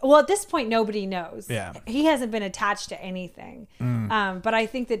everybody, well, at this point, nobody knows. Yeah. He hasn't been attached to anything. But I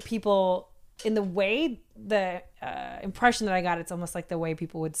think that people, in the way, the impression that I got, it's almost like the way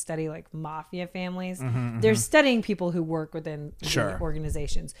people would study like mafia families. They're studying people who work within the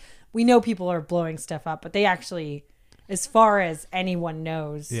organizations. We know people are blowing stuff up, but they actually, as far as anyone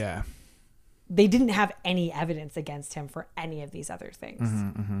knows, they didn't have any evidence against him for any of these other things.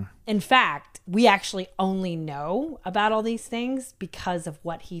 In fact, we actually only know about all these things because of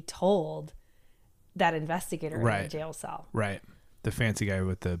what he told that investigator in the jail cell. Right. The fancy guy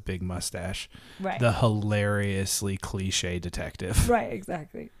with the big mustache. Right. The hilariously cliche detective. Right,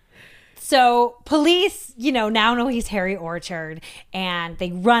 exactly. So police, now know he's Harry Orchard, and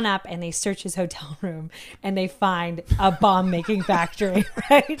they run up and they search his hotel room and they find a bomb making factory,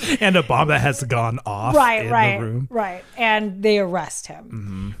 right? And a bomb that has gone off in the room. Right. And they arrest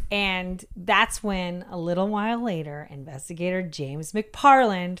him. And that's when, a little while later, investigator James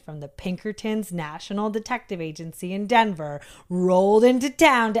McParland from the Pinkertons National Detective Agency in Denver rolled into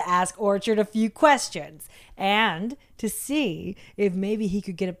town to ask Orchard a few questions and to see if maybe he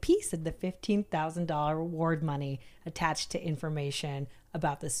could get a piece of the $15,000 reward money attached to information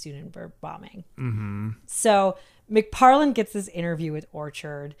about the Studentburg bombing. So McParland gets this interview with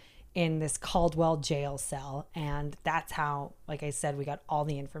Orchard in this Caldwell jail cell, and that's how, like I said, we got all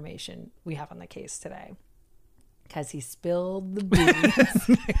the information we have on the case today, because he spilled the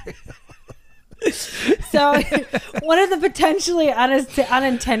beans. So one of the potentially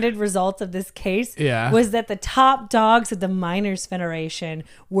unintended results of this case was that the top dogs of the Miners Federation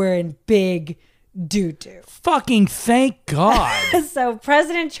were in big doo-doo. Fucking thank God. So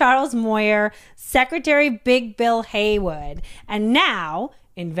President Charles Moyer, Secretary Big Bill Haywood, and now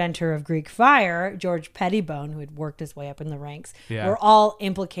inventor of Greek fire, George Pettibone, who had worked his way up in the ranks, were all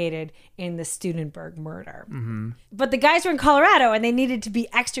implicated in the Studentburg murder. But the guys were in Colorado and they needed to be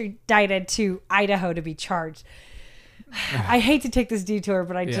extradited to Idaho to be charged. I hate to take this detour,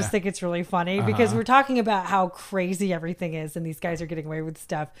 but I just think it's really funny because we're talking about how crazy everything is and these guys are getting away with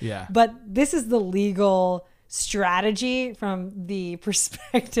stuff. But this is the legal strategy from the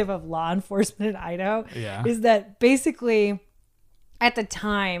perspective of law enforcement in Idaho, is that basically at the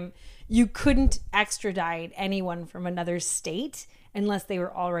time, you couldn't extradite anyone from another state unless they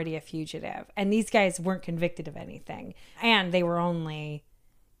were already a fugitive. And these guys weren't convicted of anything. And they were only,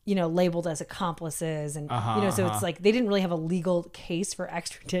 labeled as accomplices. And, so it's like they didn't really have a legal case for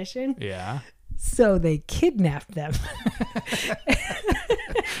extradition. So they kidnapped them.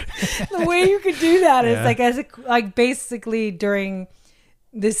 The way you could do that is basically during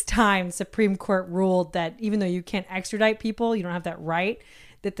this time, Supreme Court ruled that even though you can't extradite people, you don't have that right,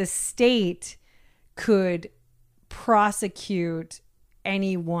 that the state could prosecute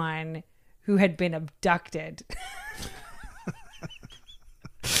anyone who had been abducted.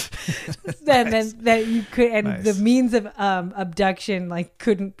 Then that you could, and the means of abduction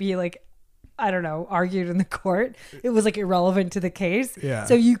couldn't be argued in the court. It was irrelevant to the case.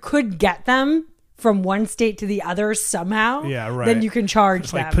 So you could get them from one state to the other somehow, then you can charge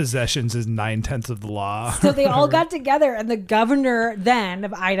them. Like possessions is 9/10 of the law. So they all got together, and the governor then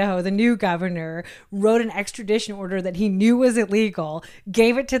of Idaho, the new governor, wrote an extradition order that he knew was illegal,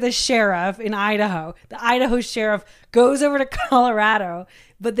 gave it to the sheriff in Idaho. The Idaho sheriff goes over to Colorado,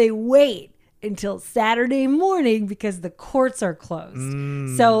 but they wait until Saturday morning because the courts are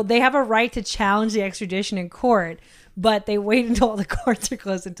closed. So they have a right to challenge the extradition in court, but they wait until all the courts are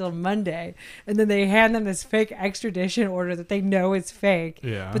closed until Monday. And then they hand them this fake extradition order that they know is fake,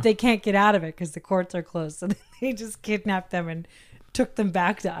 but they can't get out of it because the courts are closed. So they just kidnapped them and took them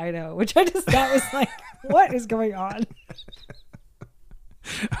back to Idaho, which I just thought was what is going on?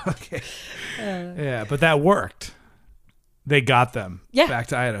 Okay. Yeah, but that worked. They got them back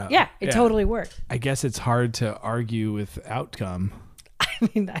to Idaho. Yeah, it totally worked. I guess it's hard to argue with outcome. I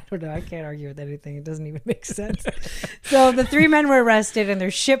mean, I don't know. I can't argue with anything. It doesn't even make sense. So the 3 men were arrested and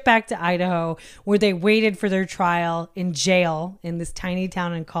they're shipped back to Idaho, where they waited for their trial in jail in this tiny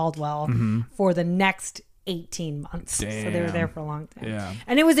town in Caldwell for the next 18 months. Damn. So they were there for a long time. Yeah.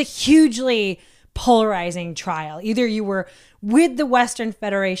 And it was a hugely polarizing trial. Either you were with the Western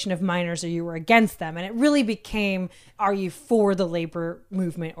Federation of Miners or you were against them. And it really became, are you for the labor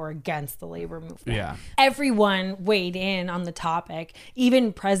movement or against the labor movement? Yeah. Everyone weighed in on the topic.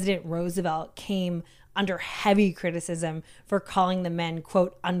 Even President Roosevelt came under heavy criticism for calling the men,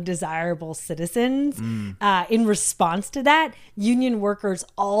 quote, undesirable citizens. In response to that, union workers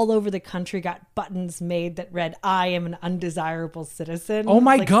all over the country got buttons made that read, I am an undesirable citizen. Oh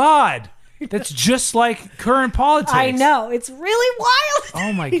my God. That's just like current politics. I know. It's really wild.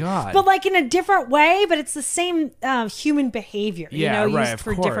 Oh my God. But like in a different way, but it's the same human behavior, Yeah, right, used of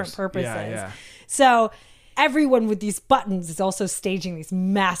for course. different purposes. Yeah. So everyone with these buttons is also staging these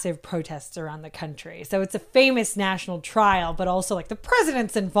massive protests around the country. So it's a famous national trial, but also like the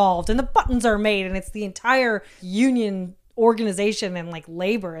president's involved and the buttons are made, and it's the entire union organization and like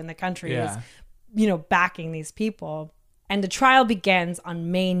labor in the country is, backing these people. And the trial begins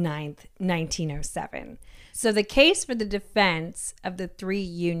on May 9th, 1907. So the case for the defense of the 3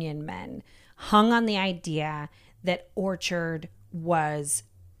 union men hung on the idea that Orchard was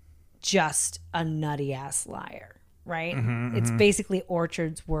just a nutty ass liar, right? It's basically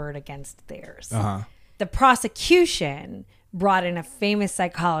Orchard's word against theirs. The prosecution brought in a famous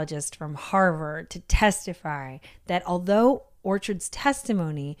psychologist from Harvard to testify that although Orchard's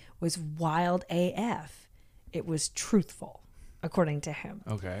testimony was wild AF, it was truthful, according to him.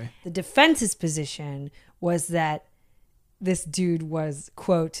 Okay. The defense's position was that this dude was,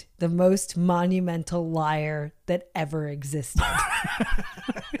 quote, the most monumental liar that ever existed.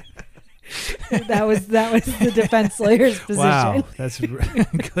 That was the defense lawyer's position. Wow, that's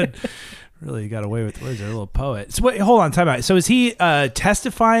good. Really got away with words. They're a little poet. So wait, hold on, time out. So is he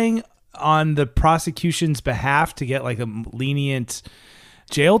testifying on the prosecution's behalf to get like a lenient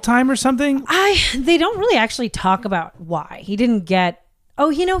jail time or something? They don't really actually talk about why. He didn't get,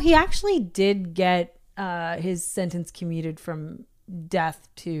 he actually did get his sentence commuted from death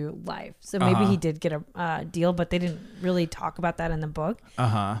to life. So maybe he did get a deal, but they didn't really talk about that in the book.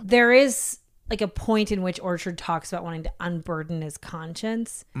 There is like a point in which Orchard talks about wanting to unburden his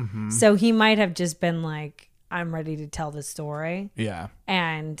conscience. So he might have just been like, I'm ready to tell the story. Yeah.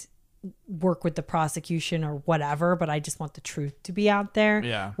 And work with the prosecution or whatever, but I just want the truth to be out there.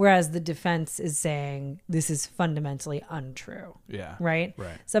 Yeah. Whereas the defense is saying this is fundamentally untrue. Yeah. Right?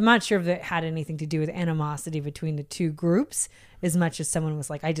 Right. So I'm not sure if it had anything to do with animosity between the two groups as much as someone was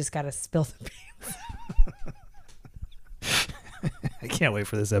like, I just got to spill the beans. I can't wait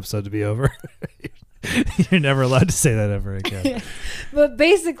for this episode to be over. You're never allowed to say that ever again. But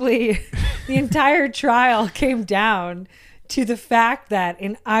basically, the entire trial came down to the fact that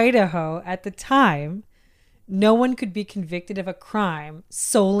in Idaho at the time, no one could be convicted of a crime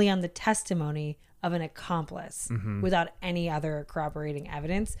solely on the testimony of an accomplice without any other corroborating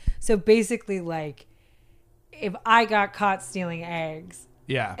evidence. So basically, like, if I got caught stealing eggs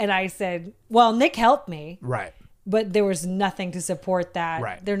and I said, well, Nick helped me. Right. But there was nothing to support that.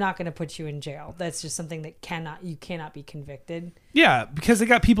 Right. They're not going to put you in jail. That's just something that you cannot be convicted. Yeah, because they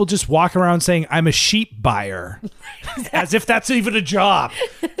got people just walking around saying, I'm a sheep buyer. As if that's even a job.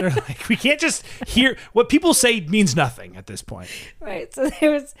 They're like, we can't just hear what people say means nothing at this point. Right. So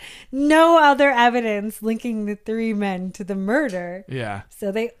there was no other evidence linking the 3 men to the murder. Yeah.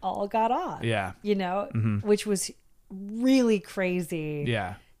 So they all got off. Yeah. Which was really crazy.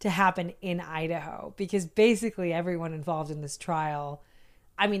 Yeah. To happen in Idaho, because basically everyone involved in this trial,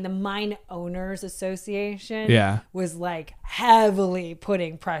 I mean, the Mine Owners Association was like heavily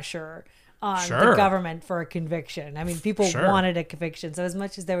putting pressure on the government for a conviction. I mean, people wanted a conviction. So as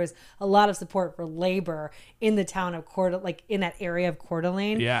much as there was a lot of support for labor in the town of like in that area of Coeur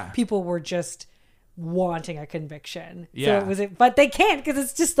d'Alene, people were just wanting a conviction. So but they can't, because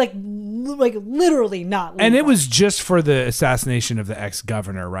it's just like literally not legal. And it was just for the assassination of the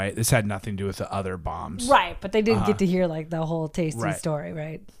ex-governor, right? This had nothing to do with the other bombs. Right, but they didn't get to hear like the whole tasty story,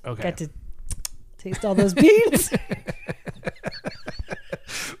 right? Okay. Got to taste all those beans.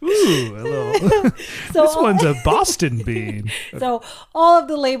 Ooh, a little. This one's a Boston bean. So all of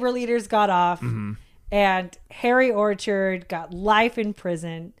the labor leaders got off, and Harry Orchard got life in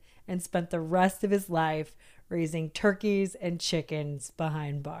prison and spent the rest of his life raising turkeys and chickens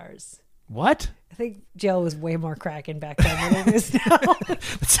behind bars. What? I think jail was way more cracking back then than it is now.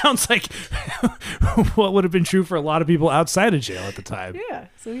 It sounds like what would have been true for a lot of people outside of jail at the time. Yeah.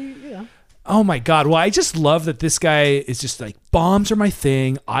 So, Oh my God. Well, I just love that this guy is just like, bombs are my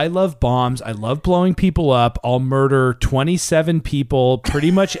thing. I love bombs. I love blowing people up. I'll murder 27 people. Pretty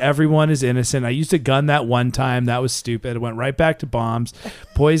much everyone is innocent. I used a gun that one time. That was stupid. I went right back to bombs.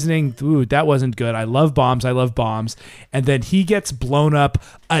 Poisoning. Ooh, that wasn't good. I love bombs. I love bombs. And then he gets blown up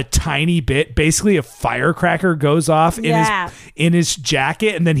a tiny bit. Basically, a firecracker goes off in his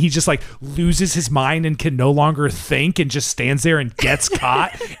jacket. And then he just like loses his mind and can no longer think and just stands there and gets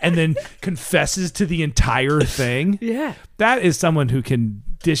caught and then confesses to the entire thing. Yeah. That is someone who can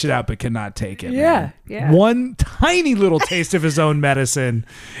dish it out but cannot take it. Yeah, man. yeah. One tiny little taste of his own medicine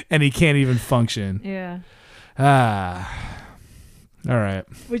and he can't even function. Yeah. All right.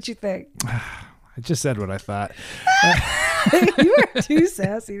 What'd you think? I just said what I thought. You were too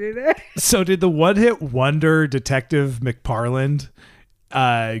sassy today. So did the one-hit wonder Detective McParland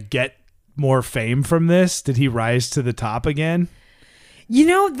get more fame from this? Did he rise to the top again? You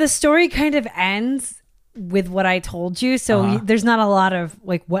know, the story kind of ends with what I told you. So there's not a lot of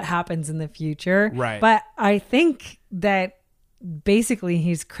like what happens in the future. Right. But I think that basically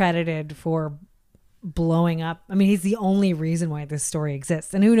he's credited for blowing up. I mean, he's the only reason why this story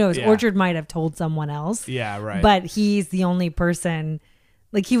exists. And who knows, Orchard might have told someone else. Yeah, right. But he's the only person,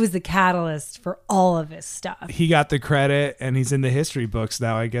 like he was the catalyst for all of this stuff. He got the credit and he's in the history books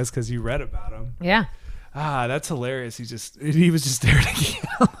now, I guess, because you read about him. Yeah. That's hilarious. He was just there to get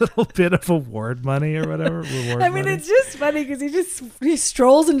a little bit of award money or whatever. It's just funny because he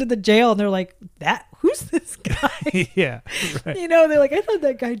strolls into the jail and they're like, who's this guy? Yeah. Right. You know, they're like, I thought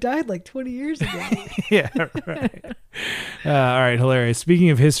that guy died like 20 years ago. Yeah, right. All right, hilarious. Speaking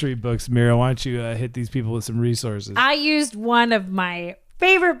of history books, Muriel, why don't you hit these people with some resources? I used one of my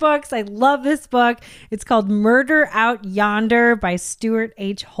favorite books. I love this book. It's called Murder Out Yonder by Stuart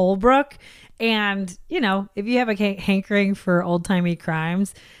H. Holbrook. And, you know, if you have a hankering for old-timey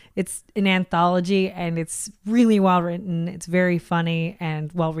crimes, it's an anthology and it's really well written. It's very funny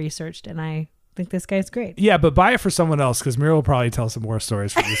and well researched. And I think this guy's great. Yeah, but buy it for someone else because Muriel will probably tell some more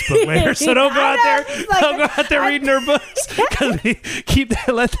stories from this book later. So don't go out there reading her books because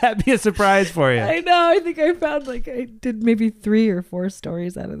let that be a surprise for you. I know. I think I found I did maybe 3 or 4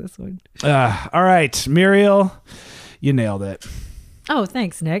 stories out of this one. All right, Muriel, you nailed it. Oh,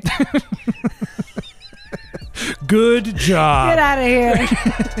 thanks, Nick. Good job. Get out of here.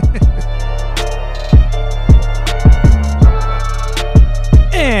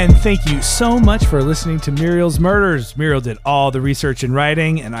 And thank you so much for listening to Muriel's Murders. Muriel did all the research and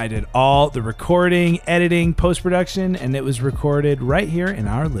writing, and I did all the recording, editing, post-production, and it was recorded right here in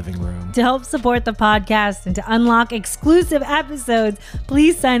our living room. To help support the podcast and to unlock exclusive episodes,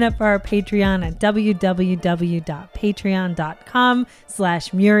 please sign up for our Patreon at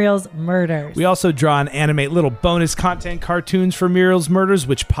www.patreon.com/Muriel's Murders. We also draw and animate little bonus content cartoons for Muriel's Murders,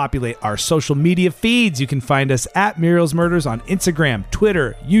 which populate our social media feeds. You can find us at Muriel's Murders on Instagram,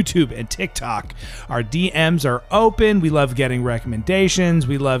 Twitter, YouTube, and TikTok. Our DMs are open. We love getting recommendations.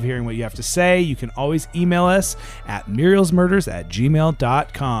 We love hearing what you have to say. You can always email us at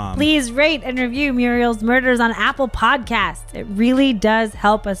murielsmurders@gmail.com. Please rate and review Muriel's Murders on Apple Podcasts. It really does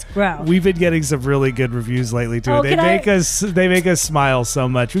help us grow. We've been getting some really good reviews lately too. Oh, they make us smile so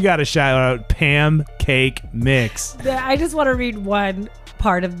much. We got to shout out Pam Cake Mix. I just want to read one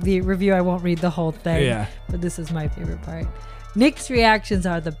part of the review. I won't read the whole thing. Yeah. But this is my favorite part. Nick's reactions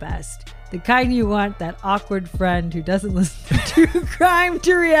are the best. The kind you want that awkward friend who doesn't listen to true crime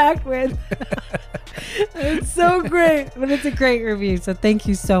to react with. It's so great, but it's a great review, so thank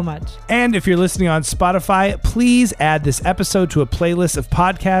you so much. And if you're listening on Spotify, please add this episode to a playlist of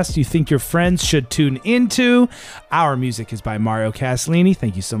podcasts you think your friends should tune into. Our music is by Mario Castellini.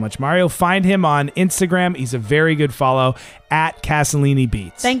 Thank you so much, Mario. Find him on Instagram. He's a very good follow at Castellini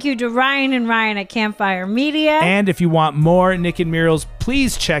Beats. Thank you to Ryan and Ryan at Campfire Media. And if you want more Nick and Muriel's,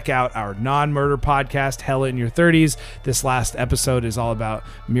 please check out our non-murder podcast, Hella in Your 30s. This last episode is all about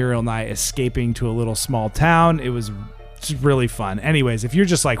Muriel and I escaping to a little small town. It was just really fun. Anyways, if you're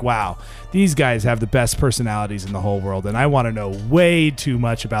just like, wow, these guys have the best personalities in the whole world and I want to know way too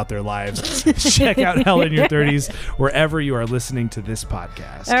much about their lives, check out Hella in Your 30s wherever you are listening to this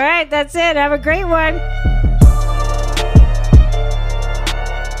podcast. All right, that's it. Have a great one.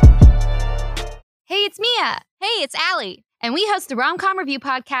 Hey, it's Mia. Hey, it's Allie. And we host the Rom-Com Review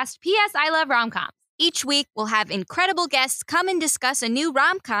podcast, P.S. I Love Rom-Coms. Each week, we'll have incredible guests come and discuss a new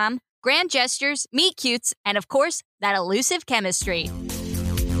rom-com, grand gestures, meet-cutes, and of course, that elusive chemistry.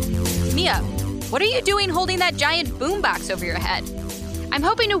 Mia, what are you doing holding that giant boombox over your head? I'm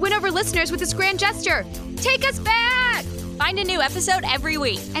hoping to win over listeners with this grand gesture. Take us back! Find a new episode every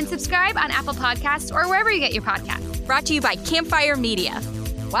week. And subscribe on Apple Podcasts or wherever you get your podcasts. Brought to you by Campfire Media.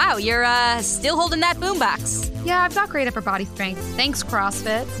 Wow, you're still holding that boombox. Yeah, I've got great upper body strength. Thanks,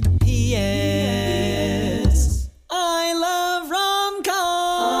 CrossFit. P.S. I love rom-coms.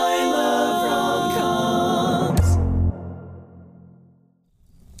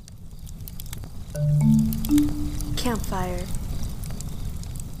 Campfire.